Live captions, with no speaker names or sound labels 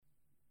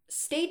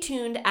Stay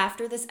tuned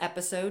after this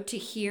episode to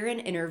hear an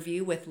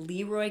interview with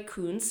Lee Roy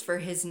Kunz for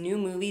his new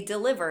movie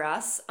Deliver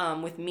Us,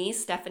 with me,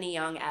 Stephanie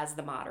Young, as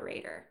the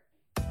moderator.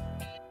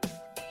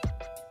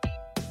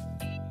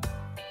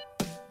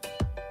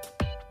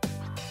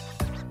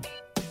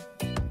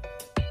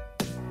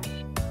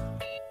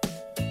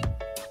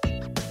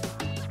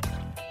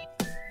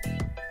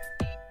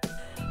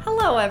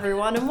 Hello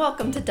everyone and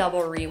welcome to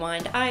Double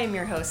Rewind. I am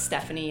your host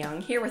Stephanie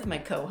Young, here with my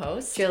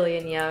co-host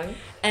Jillian Young.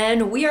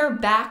 And we are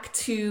back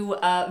to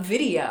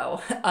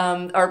video.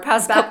 Our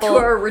past back to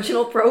our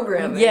original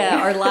programming. Yeah,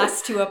 our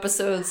last two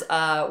episodes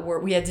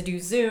we had to do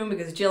Zoom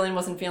because Jillian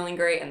wasn't feeling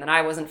great and then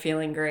I wasn't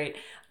feeling great.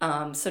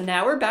 So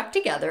now we're back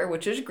together,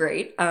 which is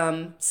great.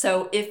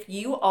 So if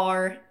you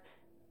are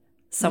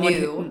someone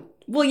new.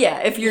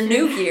 If you're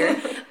new here,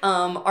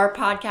 our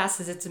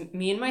podcast it's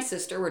me and my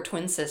sister. We're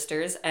twin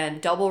sisters,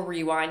 and Double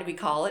Rewind we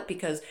call it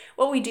because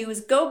what we do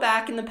is go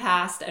back in the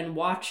past and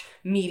watch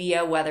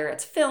media, whether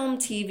it's film,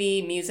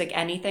 TV, music,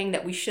 anything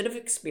that we should have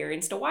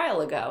experienced a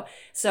while ago.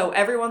 So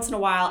every once in a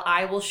while,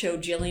 I will show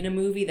Jillian a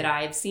movie that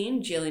I have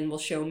seen. Jillian will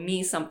show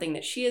me something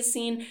that she has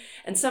seen,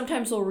 and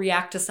sometimes we'll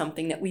react to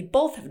something that we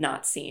both have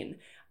not seen.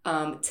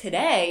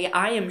 Today,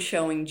 I am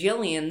showing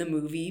Jillian the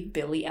movie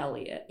Billy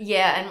Elliot.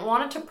 Yeah, and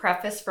wanted to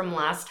preface from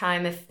last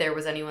time, if there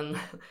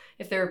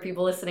were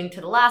people listening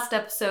to the last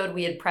episode,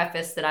 we had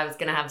prefaced that I was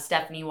going to have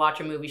Stephanie watch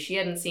a movie she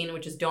hadn't seen,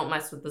 which is Don't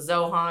Mess with the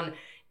Zohan.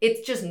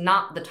 It's just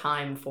not the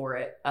time for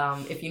it.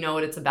 If you know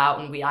what it's about,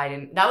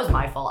 that was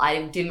my fault.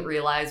 I didn't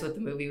realize what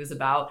the movie was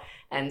about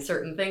and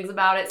certain things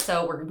about it,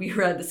 so we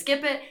had to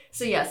skip it.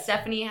 So yeah,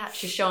 Stephanie,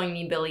 she's showing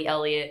me Billy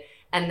Elliot.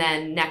 And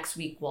then next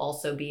week will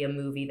also be a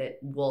movie that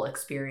we'll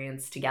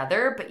experience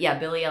together. But yeah,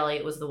 Billy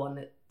Elliot was the one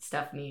that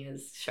Stephanie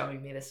is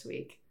showing me this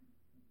week.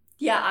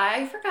 Yeah,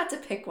 I forgot to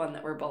pick one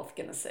that we're both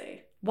going to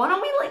see. Why don't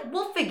we,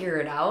 we'll figure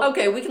it out.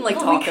 Okay, we can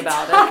talk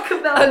about it. Talk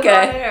about it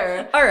on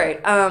air. All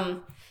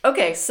right.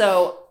 Okay,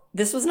 so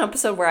this was an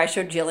episode where I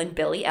showed Jillian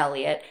Billy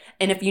Elliot.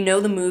 And if you know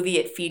the movie,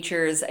 it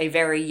features a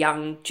very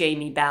young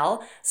Jamie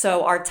Bell.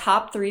 So our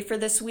top 3 for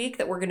this week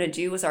that we're going to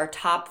do is our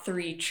top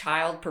 3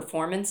 child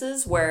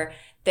performances where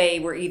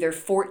they were either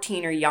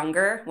 14 or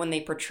younger when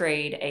they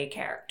portrayed a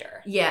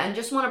character. Yeah, and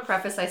just want to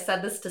preface, I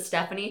said this to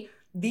Stephanie,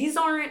 these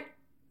aren't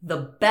the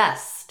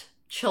best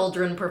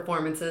children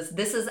performances.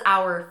 This is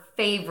our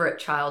favorite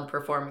child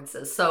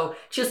performances. So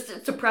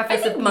just to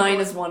preface... I think mine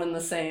is one and the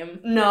same.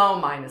 No,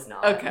 mine is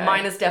not. Okay.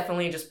 Mine is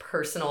definitely just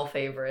personal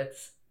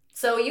favorites.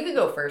 So you can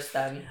go first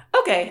then.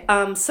 Okay,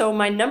 so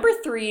my number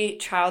 3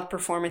 child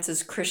performance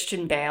is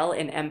Christian Bale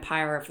in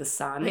Empire of the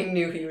Sun. I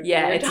knew he would.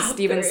 Yeah, it's a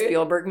Steven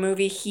Spielberg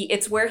movie.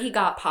 It's where he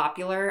got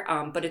popular,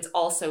 but it's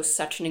also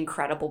such an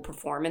incredible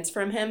performance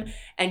from him,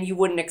 and you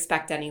wouldn't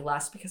expect any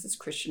less because it's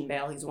Christian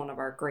Bale. He's one of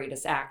our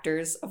greatest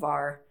actors of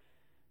our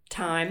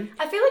time.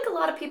 I feel like a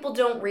lot of people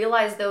don't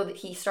realize, though, that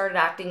he started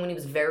acting when he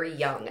was very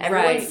young.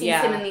 Everyone sees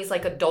him in these,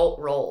 adult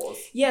roles.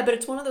 Yeah, but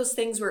it's one of those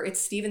things where it's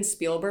Steven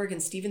Spielberg,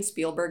 and Steven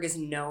Spielberg is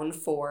known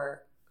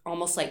for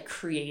almost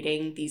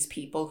creating these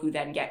people who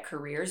then get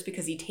careers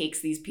because he takes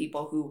these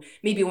people who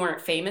maybe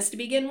weren't famous to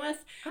begin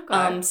with.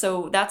 Okay.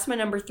 So that's my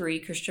number 3.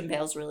 Christian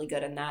Bale's really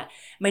good in that.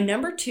 My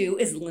number 2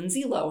 is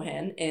Lindsay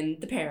Lohan in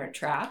The Parent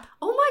Trap.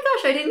 Oh my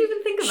gosh, I didn't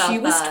even think about that. She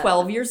was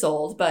 12 years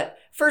old, but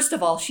first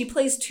of all, she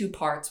plays 2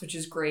 parts, which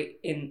is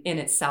great in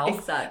itself.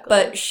 Exactly.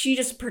 But she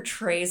just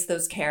portrays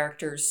those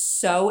characters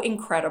so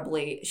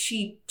incredibly.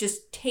 She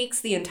just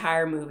takes the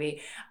entire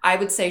movie. I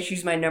would say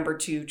she's my number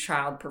 2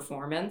 child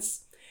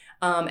performance.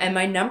 And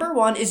my number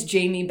 1 is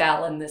Jamie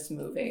Bell in this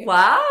movie.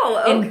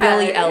 Wow, okay. In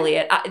Billy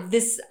Elliot.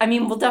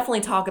 We'll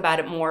definitely talk about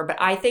it more, but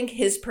I think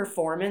his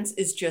performance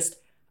is just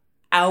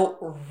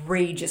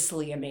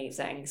outrageously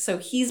amazing. So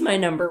he's my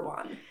number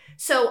 1.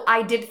 So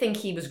I did think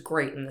he was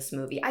great in this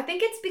movie. I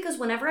think it's because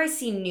whenever I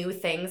see new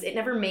things, it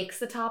never makes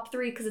the top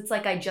 3 because it's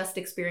like I just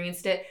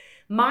experienced it.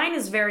 Mine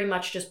is very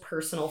much just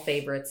personal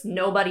favorites.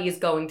 Nobody is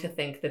going to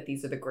think that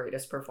these are the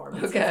greatest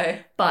performances.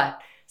 Okay.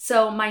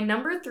 So my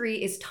number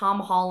 3 is Tom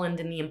Holland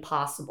in The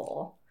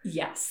Impossible.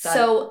 Yes.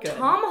 So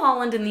Tom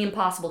Holland in The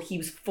Impossible, he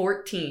was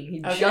 14.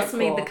 He just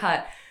made the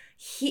cut.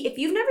 If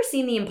you've never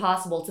seen The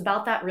Impossible, it's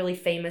about that really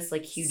famous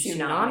huge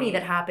tsunami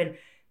that happened.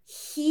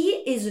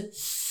 He is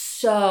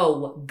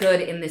so good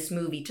in this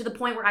movie to the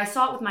point where I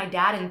saw it with my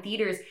dad in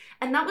theaters,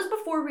 and that was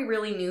before we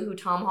really knew who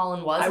Tom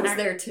Holland was. I was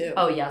there too.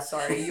 Oh yeah,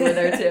 sorry, you were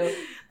there too.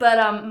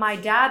 But my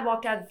dad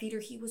walked out of the theater.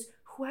 He was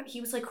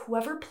like,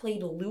 whoever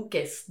played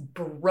Lucas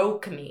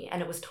broke me,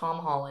 and it was Tom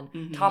Holland.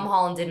 Mm-hmm. Tom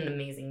Holland did an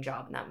amazing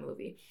job in that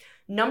movie.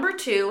 Number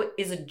 2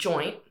 is a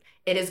joint.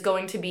 It is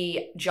going to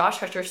be Josh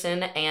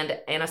Hutcherson and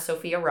Anna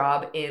Sophia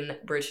Robb in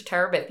Bridge to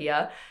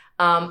Terabithia.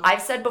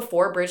 I've said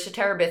before, Bridge to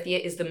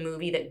Terabithia is the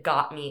movie that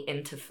got me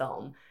into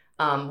film,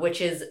 which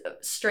is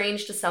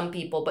strange to some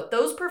people, but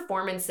those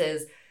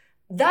performances,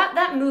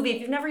 that movie, if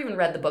you've never even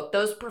read the book,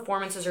 those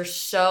performances are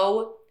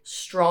so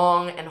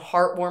strong and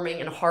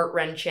heartwarming and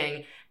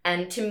heart-wrenching.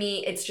 And to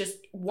me, it's just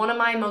one of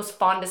my most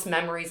fondest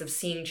memories of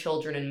seeing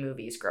children in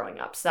movies growing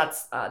up. So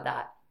that's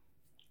that.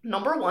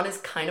 Number 1 is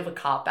kind of a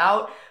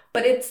cop-out,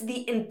 but it's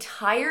the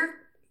entire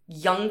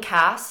young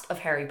cast of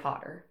Harry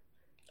Potter.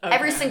 Okay.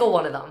 Every single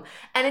one of them.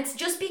 And it's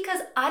just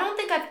because I don't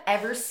think I've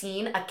ever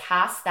seen a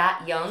cast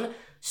that young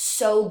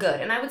so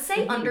good. And I would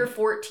say under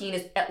 14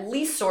 is at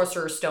least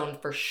Sorcerer's Stone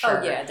for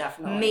sure. Oh, yeah,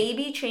 definitely.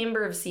 Maybe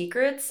Chamber of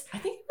Secrets. I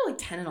think they're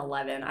like 10 and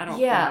 11. I don't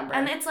remember.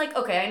 And it's like,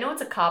 okay, I know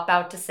it's a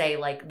cop-out to say,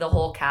 like, the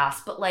whole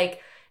cast, but,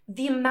 like,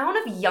 the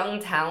amount of young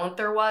talent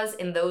there was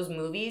in those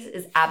movies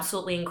is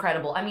absolutely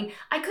incredible. I mean,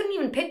 I couldn't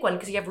even pick one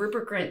because you have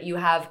Rupert Grint, you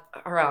have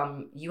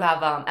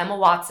Emma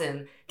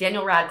Watson,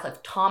 Daniel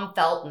Radcliffe, Tom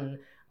Felton.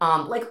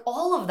 Like,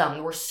 all of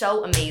them were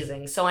so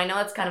amazing. So I know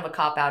that's kind of a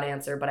cop-out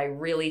answer, but I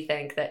really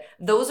think that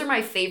those are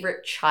my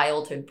favorite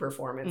childhood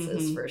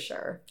performances for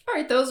sure. All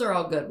right, those are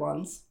all good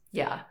ones.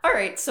 Yeah. All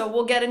right, so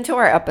we'll get into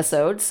our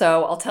episode.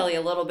 So I'll tell you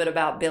a little bit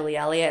about Billy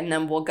Elliot, and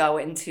then we'll go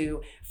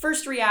into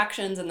first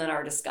reactions and then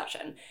our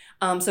discussion.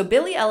 So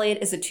Billy Elliot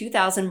is a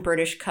 2000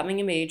 British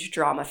coming-of-age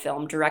drama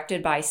film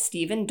directed by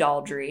Stephen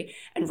Daldry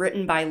and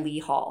written by Lee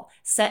Hall.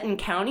 Set in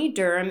County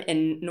Durham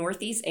in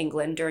northeast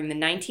England during the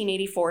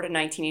 1984 to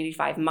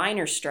 1985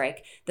 miners'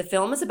 strike, the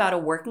film is about a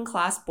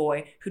working-class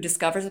boy who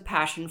discovers a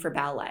passion for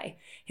ballet.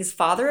 His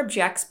father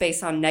objects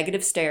based on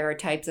negative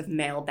stereotypes of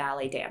male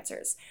ballet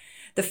dancers.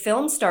 The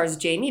film stars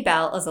Jamie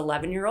Bell as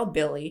 11-year-old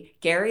Billy,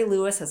 Gary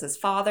Lewis as his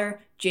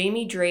father,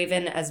 Jamie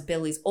Draven as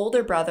Billy's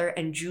older brother,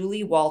 and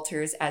Julie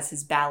Walters as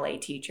his ballet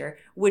teacher,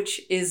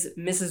 which is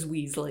Mrs.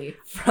 Weasley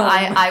from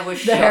I was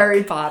the shook.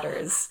 Harry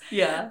Potters.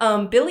 Yeah.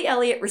 Billy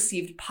Elliot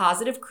received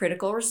positive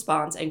critical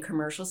response and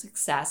commercial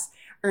success,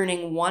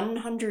 earning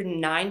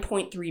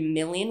 $109.3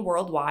 million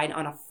worldwide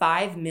on a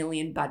 $5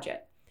 million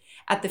budget.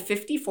 At the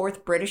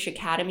 54th British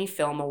Academy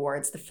Film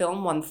Awards, the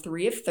film won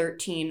 3 of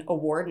 13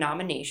 award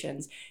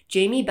nominations,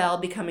 Jamie Bell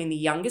becoming the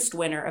youngest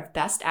winner of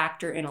Best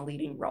Actor in a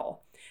Leading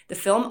Role. The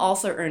film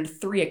also earned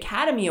 3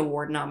 Academy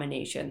Award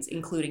nominations,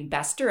 including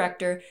Best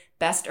Director,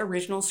 Best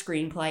Original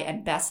Screenplay,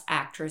 and Best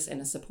Actress in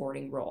a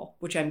Supporting Role,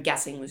 which I'm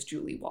guessing was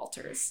Julie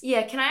Walters.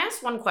 Yeah, can I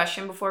ask one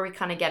question before we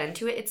kind of get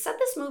into it? It said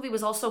this movie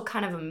was also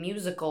kind of a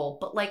musical,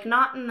 but, like,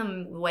 not in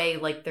the way,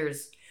 like,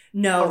 there's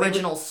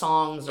original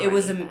songs or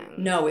anything.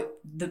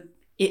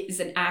 It is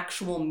an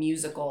actual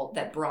musical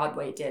that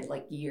Broadway did,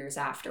 like, years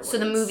afterwards. So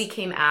the movie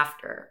came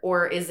after,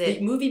 or is it...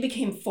 The movie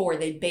became 4.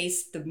 They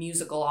based the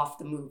musical off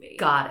the movie.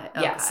 Got it.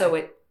 Okay. Yeah, so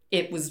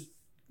it was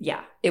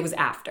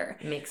after.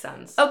 Makes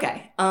sense.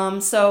 Okay,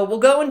 so we'll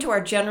go into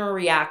our general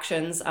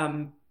reactions.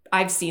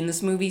 I've seen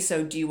this movie,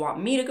 so do you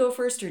want me to go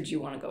first, or do you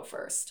want to go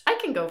first? I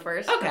can go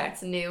first. Okay.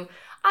 It's new.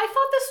 I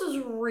thought this was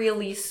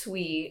really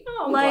sweet.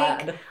 Oh, I'm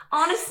glad.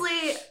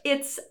 Honestly,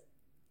 it's...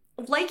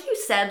 Like you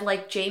said,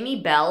 like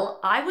Jamie Bell,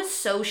 I was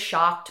so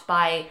shocked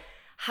by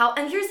how,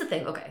 and here's the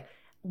thing, okay.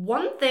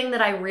 One thing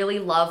that I really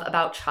love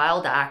about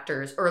child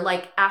actors, or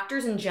like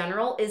actors in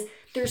general, is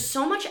there's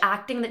so much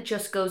acting that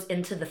just goes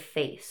into the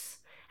face.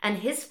 And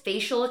his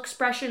facial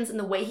expressions and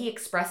the way he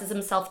expresses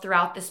himself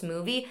throughout this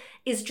movie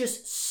is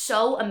just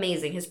so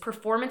amazing. His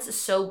performance is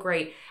so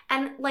great.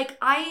 And like,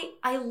 I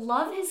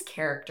love his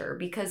character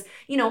because,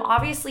 you know,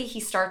 obviously he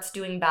starts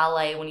doing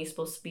ballet when he's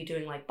supposed to be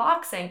doing like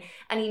boxing,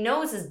 and he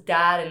knows his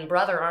dad and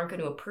brother aren't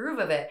going to approve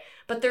of it.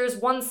 But there's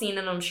one scene,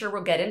 and I'm sure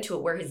we'll get into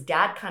it, where his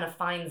dad kind of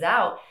finds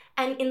out.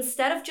 And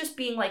instead of just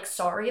being like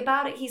sorry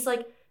about it, he's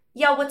like,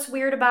 yeah, what's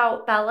weird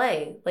about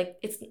ballet? Like,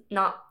 it's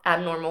not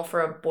abnormal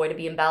for a boy to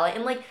be in ballet.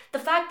 And, like, the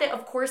fact that,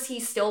 of course, he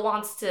still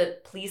wants to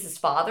please his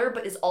father,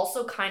 but is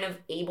also kind of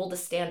able to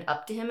stand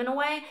up to him in a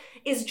way,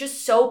 is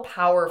just so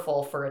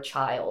powerful for a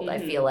child, I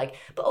feel like.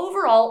 But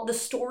overall, the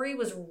story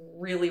was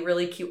really,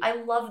 really cute. I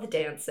love the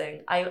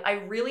dancing. I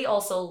really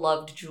also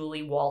loved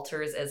Julie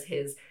Walters as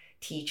his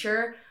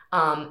teacher,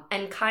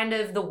 and kind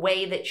of the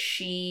way that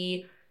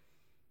she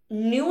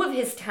knew of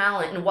his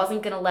talent and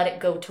wasn't going to let it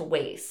go to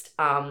waste.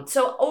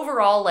 So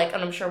overall, like,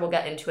 and I'm sure we'll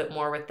get into it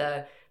more with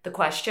the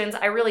questions,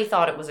 I really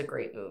thought it was a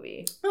great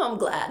movie. Oh, I'm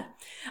glad.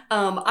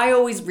 I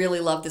always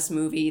really loved this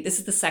movie. This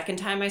is the second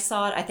time I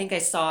saw it. I think I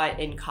saw it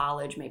in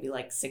college, maybe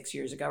like 6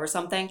 years ago or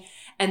something.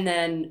 And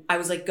then I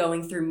was like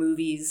going through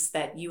movies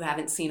that you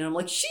haven't seen. And I'm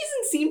like, she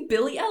hasn't seen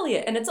Billy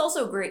Elliot. And it's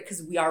also great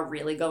because we are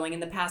really going in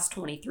the past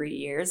 23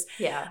 years.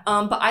 Yeah.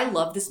 But I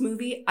love this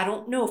movie. I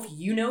don't know if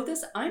you know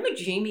this. I'm a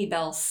Jamie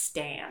Bell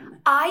stan.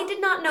 I did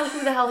not know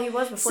who the hell he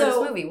was before this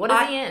movie. What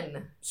is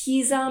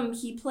he in?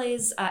 He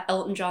plays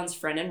Elton John's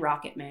friend in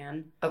Rocket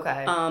Man.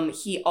 Okay.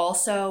 He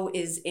also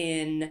he's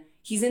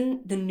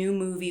in the new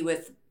movie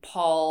with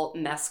Paul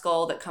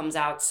Mescal that comes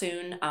out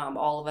soon,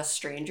 All of Us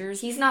Strangers.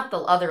 He's not the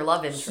other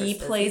love interest. He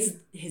plays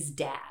his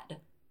dad.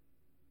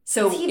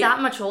 So is he that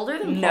much older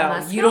than Paul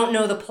Mescal? No, you don't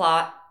know the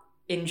plot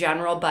in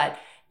general, but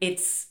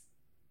it's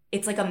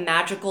like a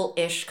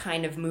magical-ish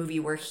kind of movie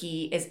where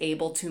he is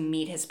able to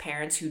meet his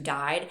parents who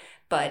died,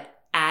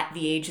 but at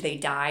the age they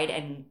died,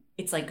 and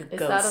it's like a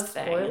ghost thing. Is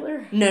that a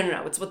spoiler?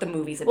 No. It's what the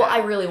movie's about. Well,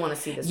 I really want to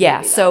see this movie.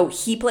 Yeah, so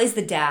he plays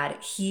the dad.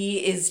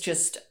 He is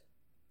just...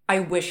 I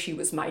wish he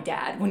was my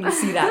dad when you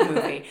see that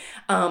movie.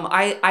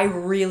 I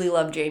really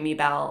love Jamie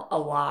Bell a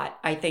lot.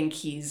 I think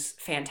he's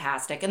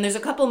fantastic. And there's a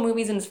couple of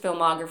movies in his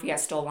filmography I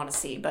still want to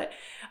see, but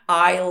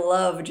I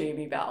love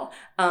Jamie Bell.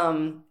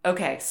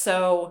 Okay,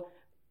 so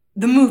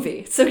the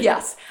movie. So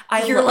yes,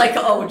 You're like,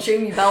 oh,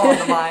 Jamie Bell on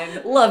the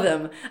mind. Love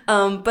him.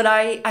 But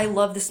I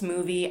love this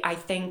movie. I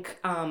think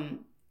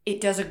it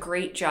does a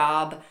great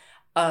job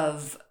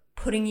of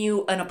putting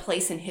you in a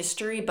place in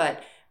history,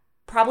 but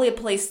probably a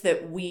place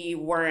that we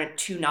weren't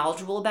too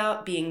knowledgeable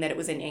about, being that it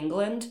was in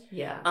England.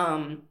 Yeah.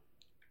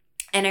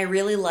 And I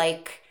really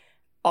like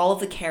all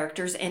of the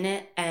characters in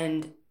it,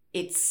 and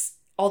it's,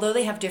 although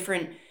they have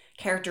different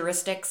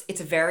characteristics, it's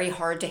very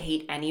hard to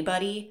hate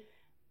anybody,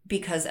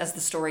 because as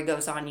the story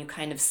goes on, you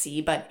kind of see,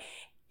 but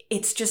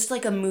it's just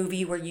like a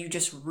movie where you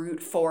just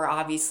root for,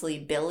 obviously,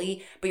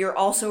 Billy, but you're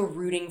also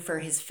rooting for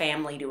his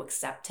family to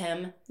accept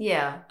him.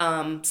 Yeah.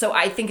 So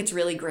I think it's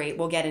really great.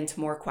 We'll get into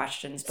more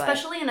questions, but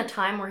especially in a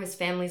time where his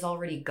family's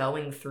already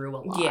going through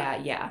a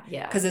lot. Yeah.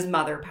 Because his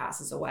mother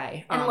passes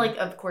away. And like,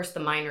 of course, the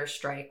miners'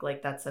 strike,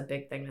 like that's a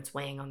big thing that's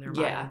weighing on their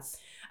minds.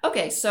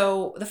 Okay,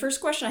 so the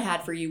first question I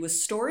had for you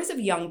was, stories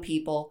of young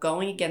people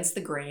going against the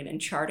grain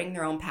and charting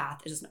their own path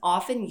is an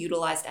often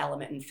utilized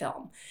element in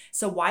film.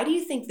 So why do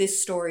you think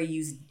this story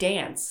used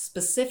dance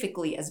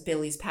specifically as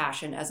Billy's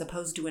passion as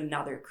opposed to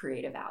another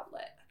creative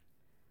outlet?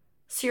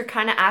 So you're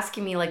kind of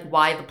asking me like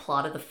why the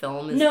plot of the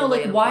film is the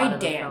way the why plot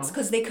of the dance? film.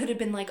 Because they could have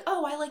been like,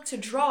 oh, I like to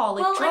draw.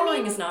 Like,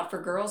 drawing is not for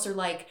girls. Or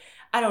like,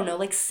 I don't know,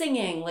 like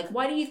singing. Like,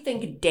 why do you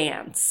think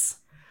dance?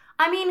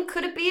 I mean,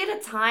 could it be at a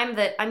time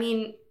that,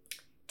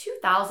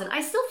 2000,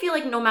 I still feel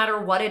like no matter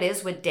what it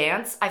is with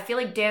dance, I feel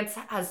like dance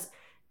has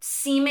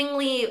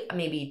seemingly,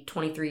 maybe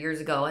 23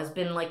 years ago, has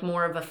been like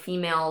more of a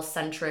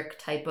female-centric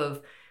type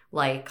of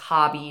like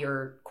hobby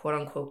or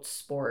quote-unquote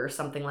sport or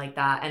something like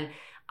that. And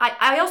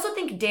I also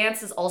think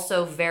dance is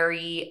also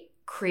very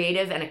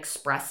creative and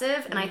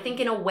expressive. And I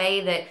think in a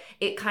way that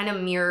it kind of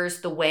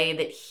mirrors the way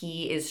that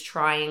he is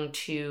trying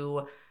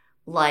to,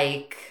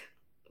 like,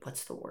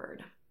 what's the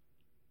word?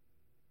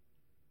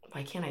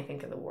 Why can't I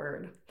think of the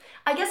word?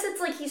 I guess it's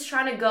like he's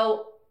trying to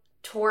go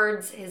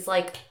towards his,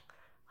 like,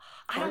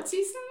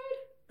 artsy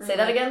side? Say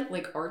that again?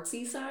 Like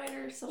artsy side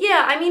or something?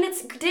 Yeah,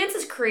 dance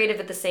is creative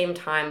at the same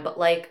time, but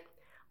like,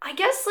 I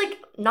guess, like,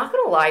 not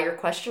gonna lie, your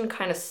question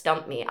kind of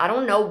stumped me. I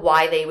don't know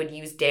why they would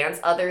use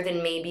dance other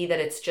than maybe that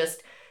it's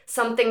just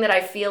something that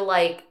I feel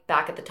like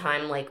back at the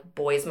time, like,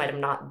 boys might have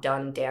not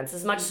done dance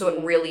as much, so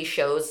it really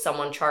shows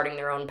someone charting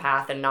their own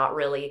path and not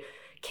really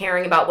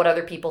caring about what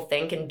other people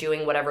think and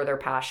doing whatever they're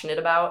passionate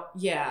about.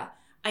 Yeah.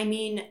 I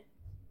mean,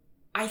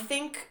 I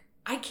think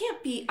I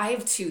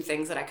have two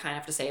things that I kind of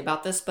have to say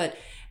about this, but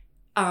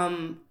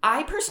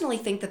I personally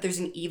think that there's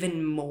an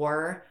even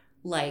more,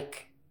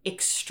 like,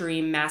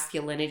 extreme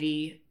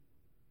masculinity,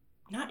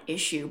 not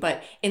issue,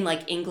 but in,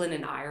 like, England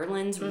and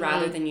Ireland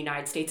rather than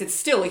United States. It's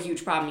still a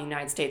huge problem in the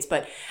United States,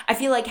 but I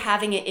feel like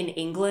having it in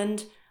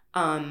England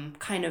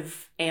kind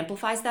of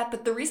amplifies that.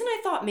 But the reason I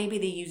thought maybe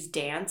they used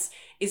dance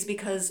is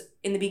because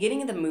in the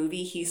beginning of the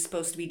movie, he's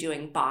supposed to be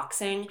doing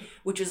boxing,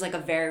 which is like a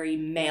very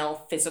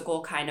male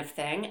physical kind of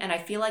thing. And I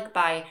feel like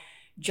by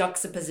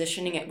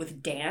juxtapositioning it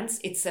with dance,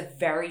 it's a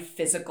very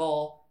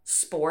physical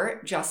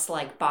sport, just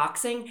like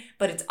boxing,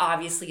 but it's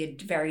obviously a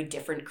very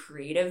different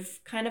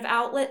creative kind of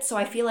outlet. So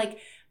I feel like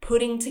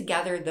putting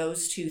together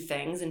those two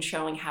things and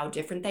showing how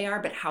different they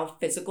are, but how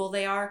physical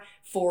they are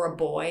for a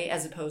boy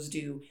as opposed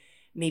to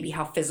maybe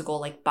how physical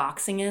like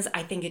boxing is,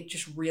 I think it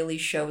just really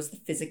shows the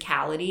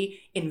physicality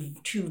in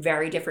two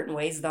very different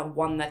ways. The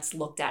one that's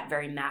looked at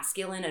very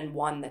masculine and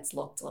one that's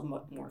looked a little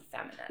more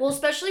feminine. Well,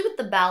 especially with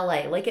the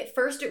ballet. Like, at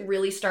first it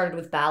really started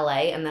with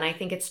ballet, and then I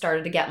think it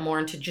started to get more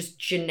into just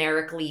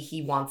generically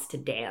he wants to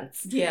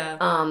dance. Yeah.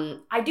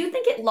 I do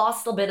think it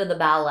lost a bit of the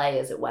ballet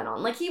as it went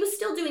on. Like, he was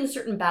still doing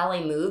certain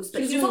ballet moves,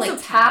 but he was also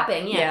like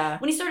tapping. Yeah.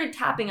 When he started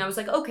tapping, I was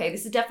like, okay,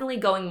 this is definitely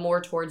going more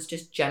towards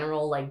just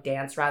general, like,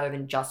 dance rather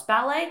than just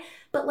ballet.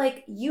 But,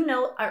 like,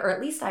 or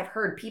at least I've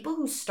heard, people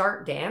who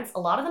start dance, a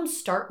lot of them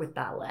start with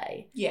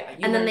ballet. Yeah,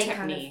 and then they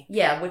technique.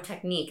 with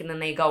technique, and then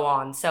they go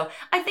on. So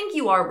I think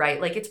you are right.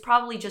 Like, it's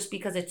probably just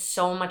because it's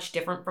so much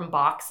different from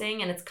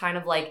boxing, and it's kind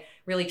of like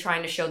really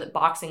trying to show that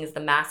boxing is the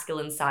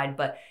masculine side.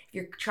 But if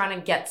you're trying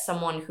to get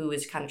someone who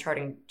is kind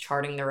of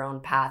charting their own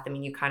path, I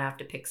mean, you kind of have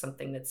to pick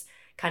something that's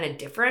kind of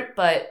different.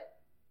 But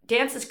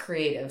dance is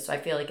creative, so I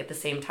feel like at the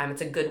same time,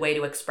 it's a good way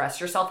to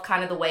express yourself,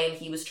 kind of the way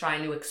he was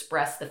trying to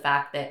express the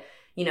fact that,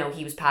 you know,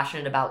 he was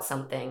passionate about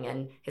something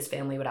and his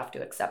family would have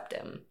to accept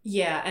him.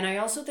 Yeah, and I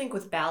also think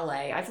with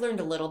ballet, I've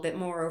learned a little bit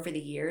more over the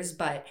years,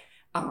 but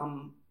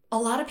a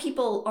lot of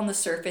people on the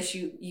surface,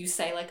 you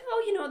say like,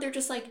 oh, you know, they're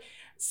just like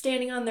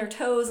standing on their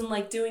toes and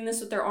like doing this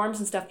with their arms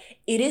and stuff.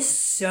 It is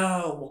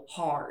so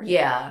hard.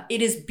 Yeah.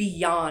 It is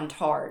beyond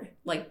hard,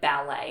 like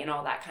ballet and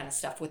all that kind of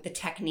stuff with the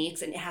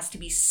techniques, and it has to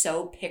be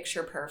so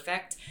picture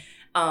perfect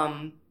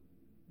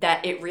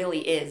that it really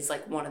is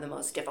like one of the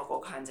most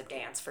difficult kinds of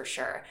dance for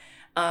sure.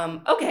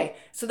 Okay,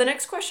 so the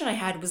next question I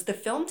had was, the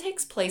film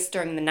takes place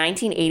during the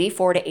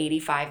 1984 to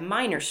 85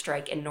 miners'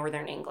 strike in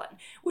Northern England,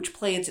 which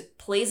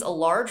plays a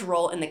large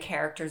role in the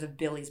characters of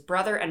Billy's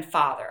brother and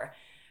father,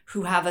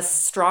 who have a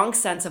strong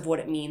sense of what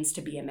it means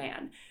to be a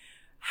man.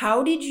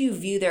 How did you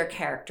view their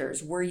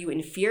characters? Were you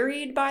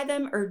infuriated by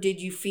them, or did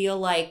you feel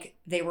like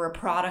they were a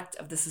product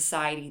of the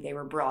society they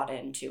were brought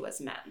into as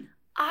men?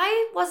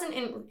 I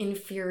wasn't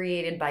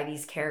infuriated by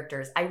these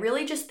characters. I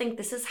really just think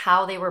this is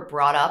how they were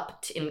brought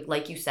up,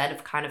 like you said,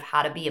 of kind of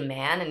how to be a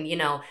man. And,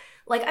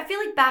 like, I feel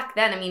like back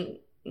then, I mean,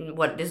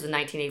 this is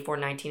 1984,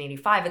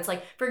 1985. It's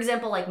like, for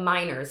example, like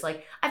minors.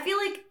 Like, I feel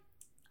like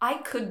I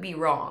could be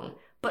wrong,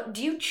 but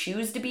do you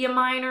choose to be a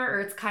minor? Or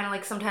it's kind of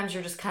like sometimes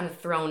you're just kind of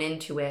thrown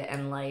into it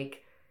and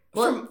like...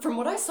 Well, from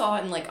what I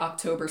saw in like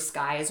October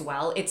Sky as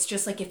well, it's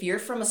just like if you're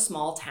from a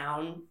small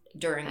town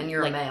during... And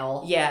you're like, a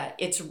male. Yeah,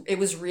 it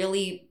was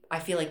really... I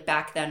feel like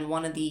back then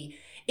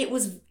it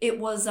was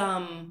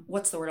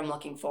what's the word I'm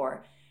looking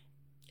for?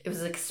 It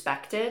was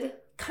expected?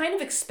 Kind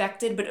of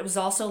expected, but it was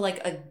also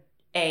like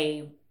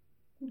a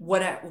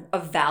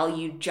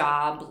valued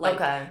job,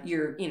 like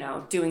you're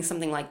doing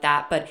something like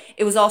that, but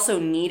it was also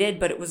needed,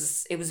 but it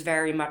was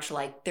very much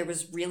like there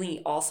was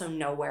really also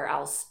nowhere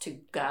else to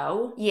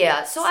go.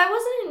 Yeah, so I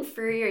wasn't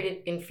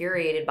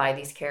infuriated by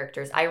these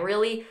characters. I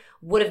really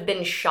would have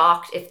been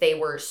shocked if they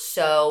were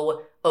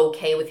so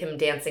okay with him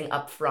dancing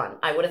up front.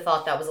 I would have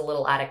thought that was a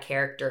little out of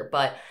character,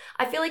 but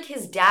I feel like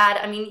his dad,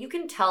 I mean, you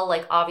can tell,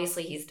 like,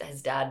 obviously his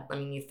dad, I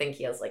mean, you think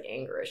he has, like,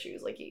 anger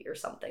issues, like, or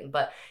something,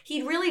 but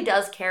he really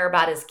does care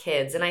about his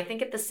kids, and I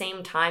think at the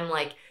same time,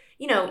 like,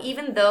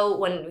 even though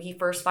when he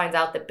first finds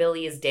out that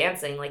Billy is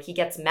dancing, like, he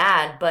gets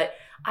mad, but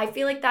I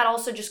feel like that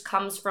also just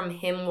comes from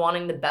him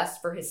wanting the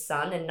best for his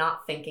son and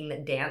not thinking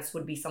that dance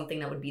would be something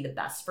that would be the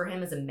best for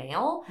him as a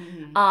male.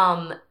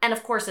 Mm-hmm. And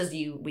of course, as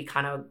we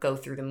kind of go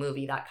through the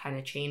movie, that kind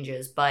of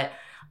changes. But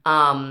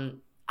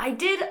I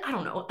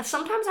don't know,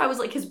 sometimes I was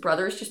like, his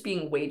brother's just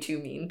being way too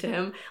mean to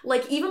him.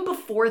 Like, even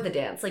before the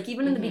dance, like,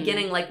 even in the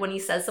beginning, like, when he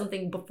says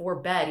something before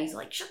bed, he's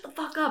like, shut the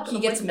fuck up. He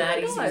gets mad,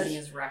 he's using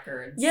his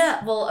records.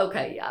 Yeah, well,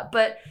 okay, yeah.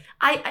 But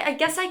I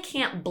guess I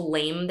can't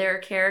blame their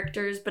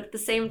characters, but at the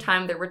same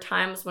time, there were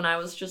times when I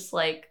was just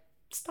like,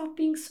 stop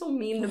being so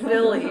mean to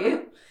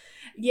Billy.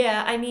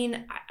 Yeah, I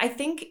mean, I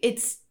think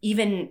it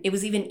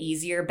was even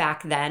easier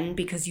back then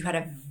because you had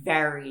a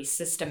very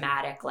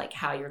systematic, like,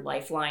 how your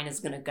lifeline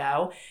is going to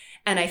go.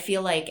 And I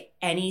feel like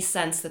any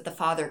sense that the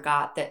father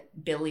got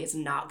that Billy is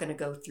not going to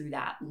go through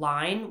that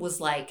line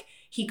was like,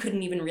 he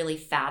couldn't even really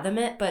fathom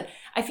it. But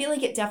I feel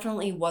like it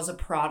definitely was a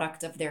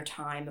product of their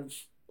time of,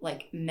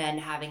 like, men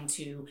having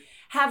to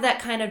have that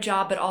kind of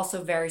job, but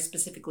also very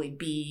specifically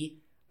be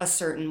a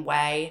certain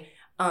way.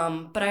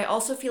 But I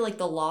also feel like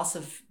the loss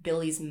of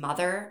Billy's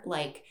mother,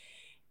 like,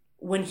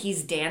 when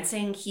he's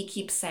dancing, he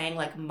keeps saying,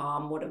 like,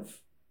 mom would have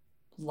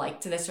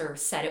liked this or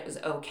said it was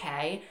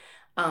okay.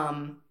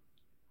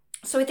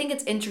 So I think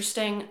it's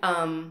interesting.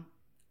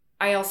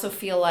 I also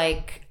feel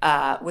like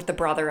with the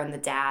brother and the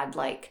dad,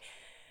 like,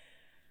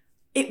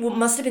 it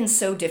must have been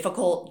so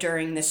difficult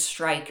during this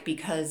strike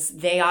because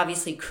they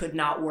obviously could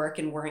not work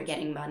and weren't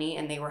getting money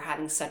and they were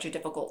having such a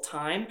difficult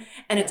time.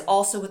 And it's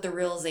also with the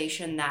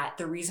realization that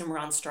the reason we're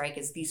on strike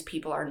is these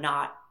people are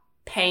not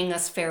paying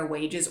us fair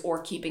wages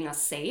or keeping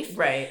us safe.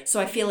 Right. So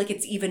I feel like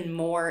it's even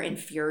more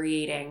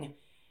infuriating.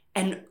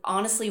 And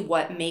honestly,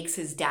 what makes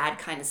his dad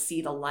kind of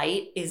see the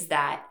light is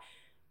that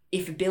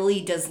if Billy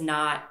does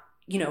not,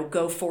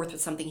 go forth with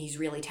something he's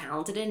really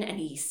talented in and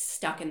he's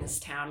stuck in this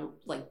town,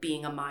 like,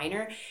 being a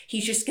minor,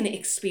 he's just going to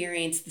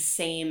experience the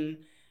same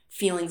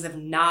feelings of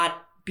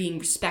not being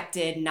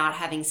respected, not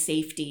having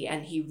safety,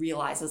 and he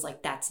realizes,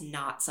 like, that's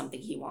not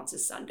something he wants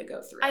his son to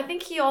go through. I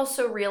think he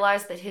also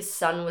realized that his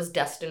son was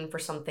destined for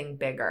something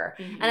bigger.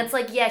 Mm-hmm. And it's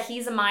like, yeah,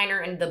 he's a minor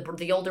and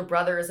the older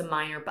brother is a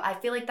minor, but I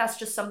feel like that's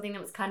just something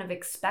that was kind of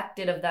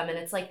expected of them, and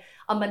it's like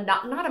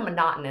not a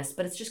monotonous,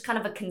 but it's just kind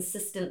of a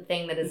consistent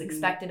thing that is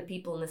expected of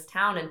people in this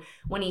town. And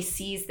when he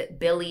sees that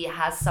Billy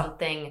has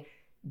something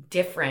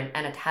different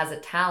and it has a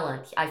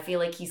talent, I feel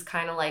like he's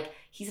kind of like,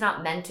 he's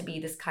not meant to be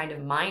this kind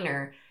of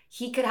minor.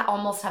 He could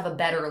almost have a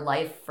better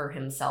life for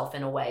himself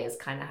in a way, is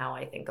kind of how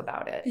I think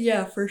about it.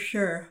 Yeah, for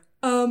sure.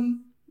 I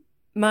want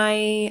to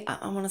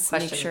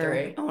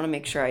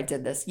make sure I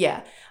did this.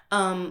 Yeah.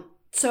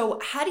 So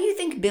how do you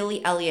think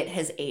Billy Elliot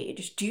has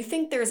aged? Do you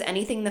think there's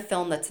anything in the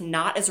film that's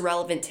not as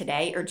relevant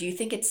today, or do you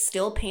think it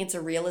still paints a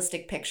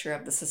realistic picture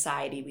of the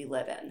society we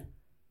live in?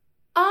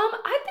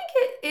 I think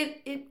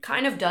it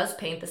kind of does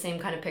paint the same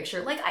kind of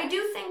picture. Like, I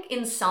do think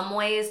in some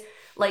ways,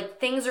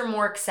 like, things are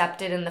more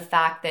accepted in the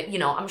fact that,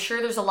 I'm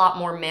sure there's a lot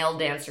more male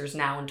dancers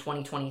now in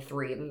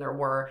 2023 than there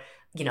were,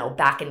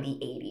 back in the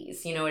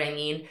 80s. You know what I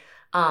mean?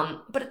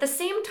 But at the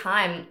same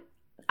time,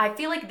 I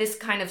feel like this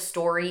kind of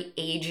story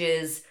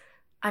ages,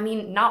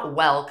 not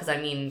well, because it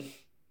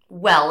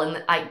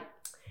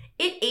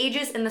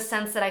ages in the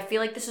sense that I feel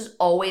like this is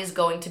always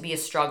going to be a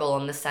struggle,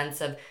 in the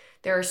sense of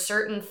there are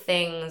certain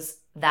things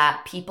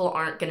that people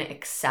aren't going to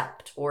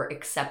accept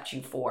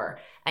you for.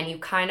 And you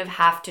kind of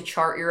have to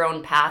chart your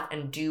own path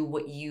and do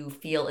what you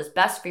feel is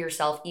best for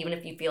yourself, even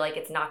if you feel like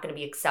it's not going to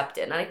be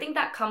accepted. And I think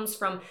that comes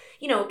from,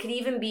 it could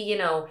even be,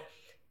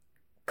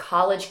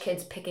 college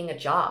kids picking a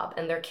job,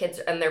 and their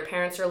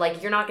parents are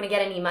like, you're not going to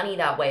get any money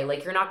that way.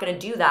 Like, you're not going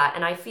to do that.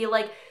 And I feel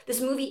like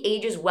this movie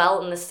ages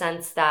well in the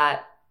sense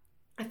that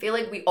I feel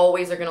like we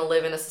always are going to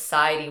live in a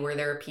society where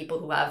there are people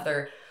who have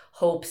their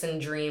hopes and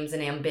dreams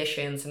and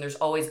ambitions, and there's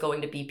always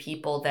going to be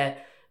people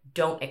that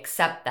don't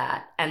accept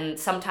that. And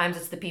sometimes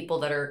it's the people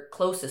that are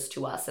closest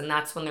to us, and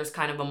that's when there's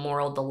kind of a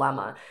moral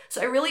dilemma.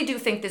 So I really do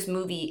think this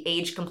movie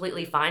aged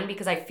completely fine,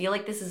 because I feel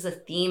like this is a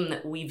theme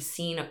that we've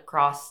seen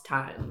across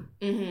time.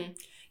 Mm-hmm.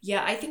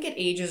 Yeah, I think it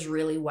ages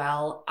really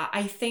well.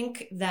 I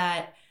think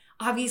that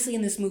obviously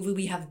in this movie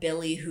we have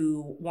Billy,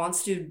 who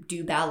wants to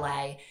do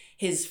ballet.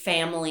 His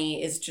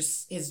family is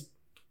just his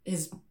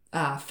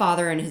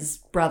father and his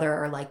brother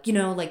are like,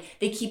 like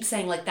they keep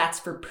saying like that's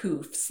for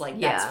poofs,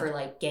 like that's for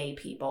like gay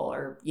people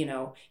or,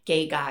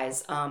 gay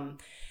guys. And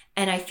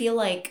I feel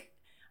like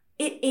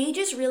it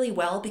ages really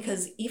well,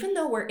 because even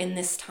though we're in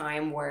this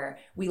time where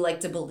we like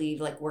to believe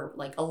like we're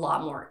like a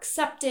lot more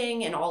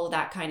accepting and all of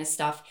that kind of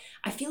stuff,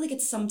 I feel like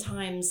it's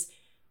sometimes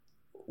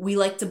we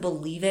like to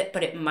believe it,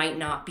 but it might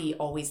not be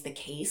always the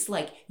case.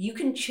 Like, you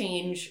can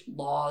change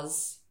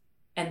laws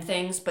and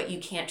things, but you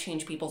can't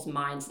change people's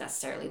minds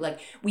necessarily. Like,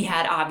 we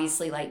had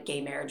obviously like gay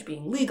marriage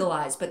being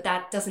legalized, but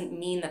that doesn't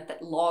mean that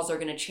the laws are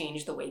going to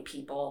change the way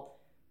people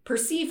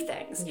perceive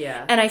things.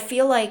 Yeah. And I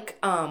feel like,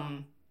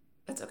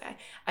 that's okay.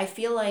 I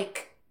feel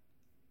like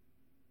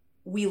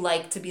we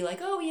like to be like,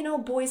 oh,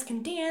 boys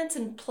can dance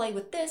and play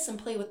with this and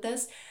play with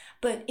this.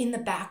 But in the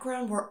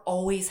background, we're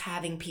always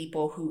having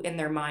people who in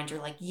their minds are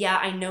like, yeah,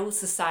 I know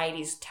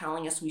society's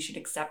telling us we should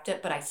accept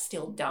it, but I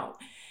still don't.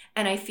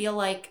 And I feel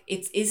like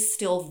it is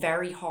still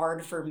very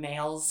hard for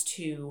males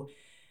to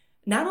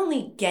not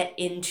only get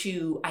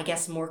into, I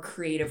guess, more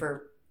creative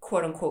or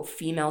quote unquote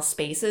female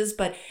spaces,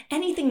 but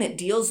anything that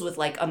deals with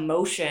like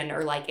emotion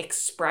or like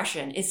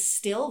expression is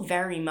still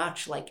very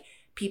much like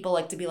people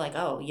like to be like,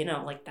 oh,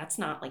 like that's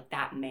not like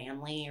that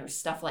manly or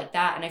stuff like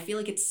that. And I feel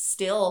like it's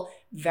still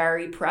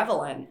very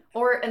prevalent.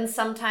 And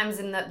sometimes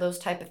in those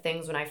type of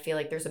things, when I feel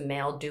like there's a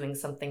male doing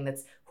something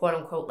that's quote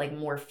unquote like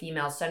more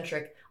female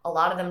centric, a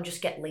lot of them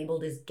just get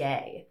labeled as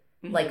gay,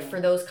 like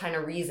for those kind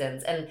of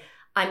reasons. And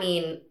I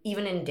mean,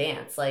 even in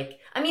dance,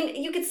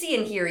 you could see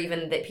and hear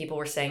even that people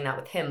were saying that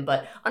with him,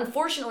 but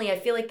unfortunately, I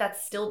feel like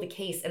that's still the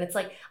case. And it's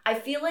like, I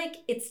feel like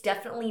it's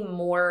definitely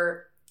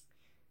more,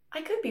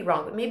 I could be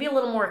wrong, but maybe a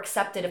little more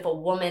accepted if a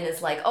woman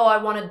is like, oh,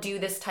 I want to do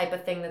this type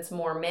of thing that's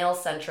more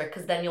male-centric,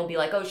 because then you'll be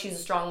like, oh, she's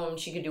a strong woman,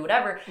 she could do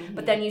whatever. Mm-hmm.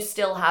 But then you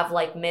still have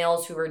like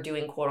males who are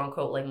doing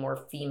quote-unquote like more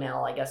female,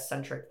 I guess,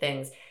 centric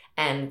things.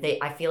 And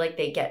I feel like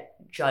they get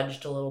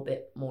judged a little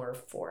bit more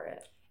for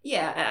it.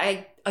 Yeah,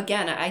 I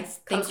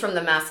think comes from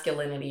the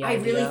masculinity idea.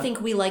 I really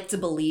think we like to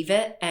believe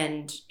it,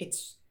 and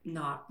it's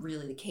not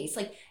really the case.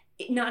 Like,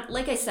 not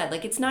like I said,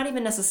 like it's not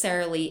even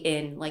necessarily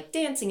in like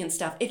dancing and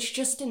stuff. It's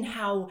just in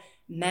how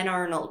men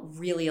aren't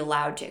really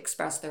allowed to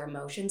express their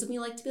emotions, and we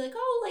like to be like,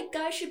 oh, like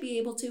guys should be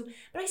able to.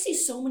 But I see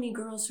so many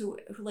girls who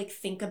like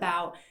think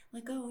about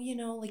like, oh,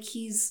 like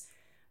he's,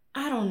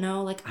 I don't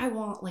know, like I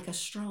want like a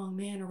strong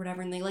man or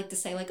whatever, and they like to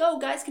say like, oh,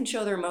 guys can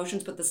show their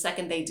emotions, but the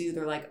second they do,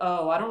 they're like,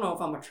 oh, I don't know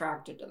if I'm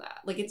attracted to that.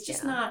 Like it's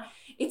just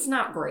it's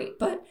not great.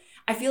 But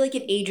I feel like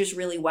it ages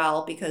really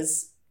well,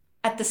 because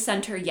at the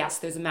center, yes,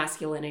 there's a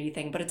masculinity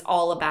thing, but it's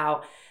all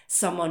about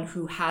someone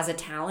who has a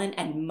talent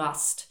and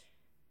must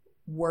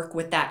work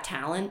with that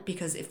talent,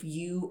 because if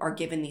you are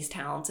given these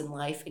talents in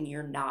life and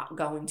you're not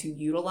going to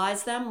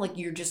utilize them, like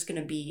you're just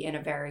going to be in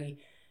a very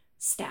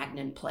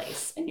stagnant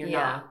place and you're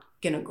not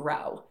going to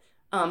grow.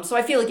 So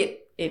I feel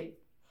like it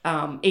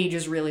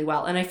ages really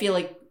well. And I feel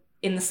like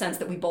in the sense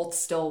that we both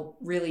still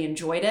really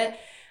enjoyed it,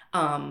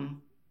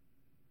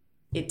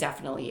 it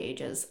definitely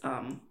ages.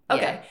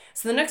 Okay,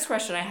 so the next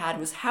question I had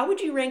was, how would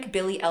you rank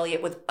Billy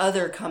Elliot with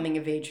other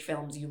coming-of-age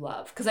films you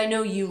love? Because I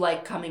know you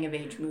like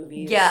coming-of-age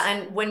movies. Yeah,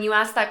 and when you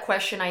ask that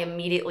question, I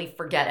immediately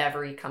forget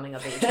every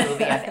coming-of-age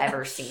movie I've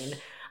ever seen.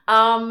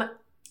 I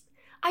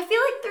feel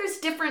like there's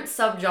different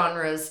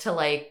subgenres to,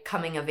 like,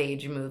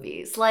 coming-of-age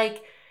movies.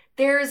 Like,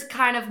 there's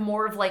kind of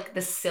more of, like,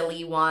 the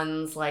silly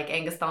ones, like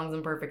Angus Thongs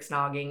and Perfect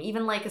Snogging.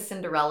 Even, like, A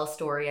Cinderella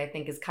Story, I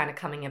think, is kind of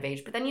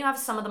coming-of-age. But then you have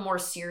some of the more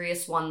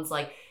serious ones,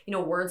 like,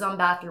 Words on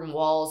Bathroom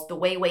Walls. The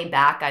Way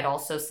Back, I'd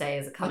also say,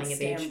 is a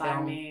coming-of-age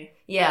film. Me.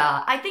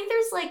 Yeah, I think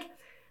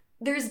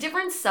there's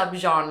different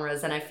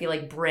subgenres, and I feel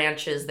like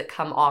branches that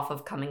come off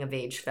of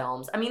coming-of-age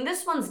films. I mean,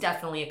 this one's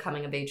definitely a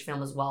coming-of-age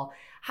film as well.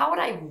 How would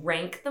I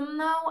rank them,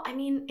 though? I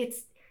mean,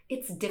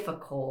 it's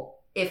difficult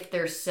if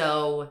they're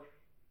so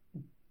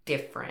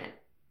different.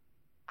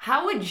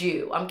 How would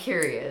you? I'm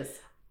curious.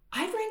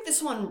 I'd rank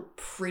this one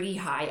pretty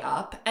high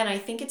up, and I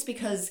think it's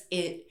because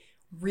it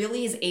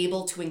really is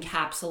able to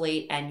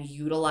encapsulate and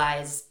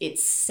utilize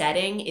its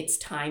setting, its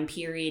time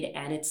period,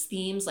 and its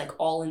themes, like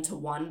all into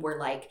one, where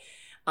like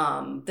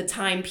the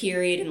time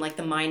period and like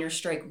the miners'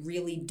 strike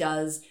really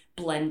does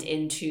blend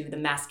into the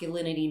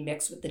masculinity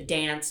mixed with the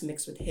dance,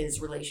 mixed with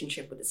his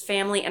relationship with his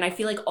family. And I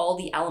feel like all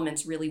the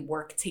elements really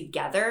work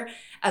together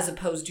as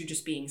opposed to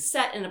just being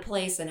set in a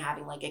place and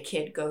having like a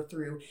kid go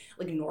through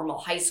like normal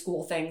high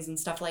school things and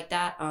stuff like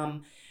that.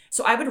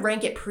 So I would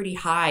rank it pretty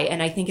high.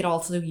 And I think it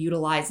also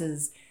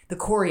utilizes the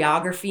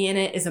choreography in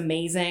it is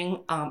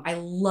amazing. I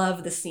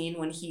love the scene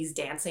when he's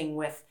dancing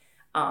with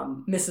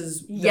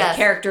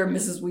character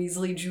Mrs.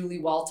 Weasley, Julie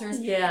Walters.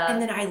 Yeah.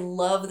 And then I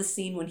love the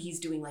scene when he's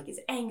doing like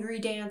his angry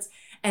dance.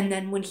 And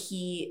then when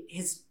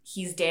he's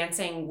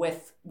dancing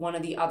with one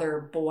of the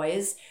other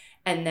boys,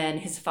 and then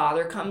his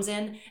father comes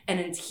in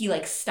and he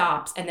like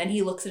stops, and then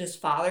he looks at his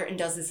father and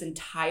does this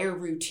entire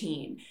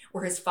routine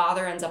where his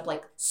father ends up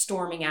like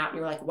storming out and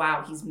you're like,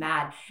 wow, he's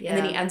mad. Yeah. And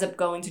then he ends up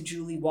going to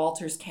Julie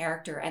Walters'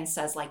 character and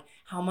says like,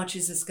 how much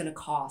is this going to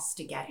cost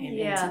to get him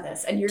into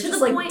this? And you're just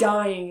like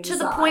dying inside. To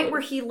the point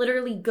where he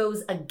literally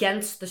goes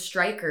against the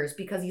strikers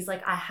because he's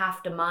like, I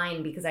have to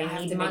mine because I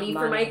need money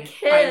for my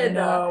kid. I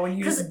know, and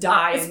you just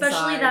die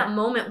especially inside. that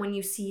moment when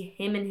you see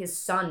him and his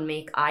son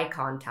make eye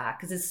contact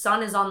because his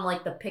son is on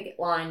like the picket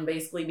line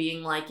basically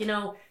being like, you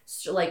know,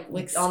 like on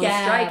the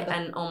strike.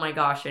 And oh my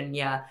gosh, and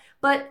yeah.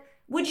 But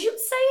would you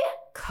say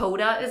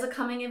Coda is a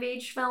coming of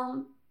age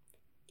film?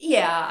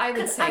 Yeah, I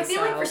would say I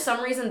feel like for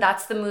some reason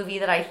that's the movie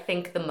that I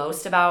think the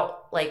most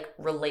about, like,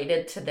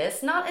 related to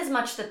this. Not as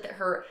much that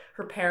her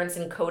parents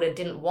in Coda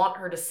didn't want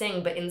her to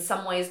sing, but in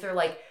some ways they're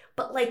like,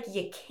 but, like,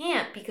 you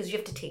can't because you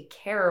have to take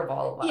care of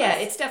all of us. Yeah,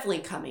 it's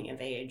definitely coming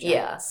of age,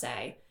 I would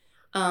say.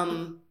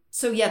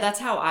 So, yeah, that's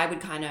how I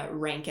would kind of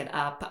rank it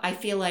up. I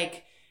feel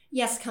like,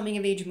 yes, coming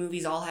of age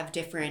movies all have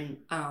different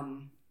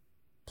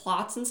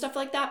plots and stuff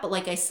like that, but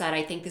like I said,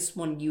 I think this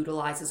one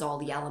utilizes all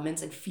the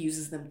elements and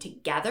fuses them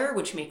together,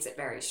 which makes it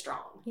very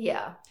strong.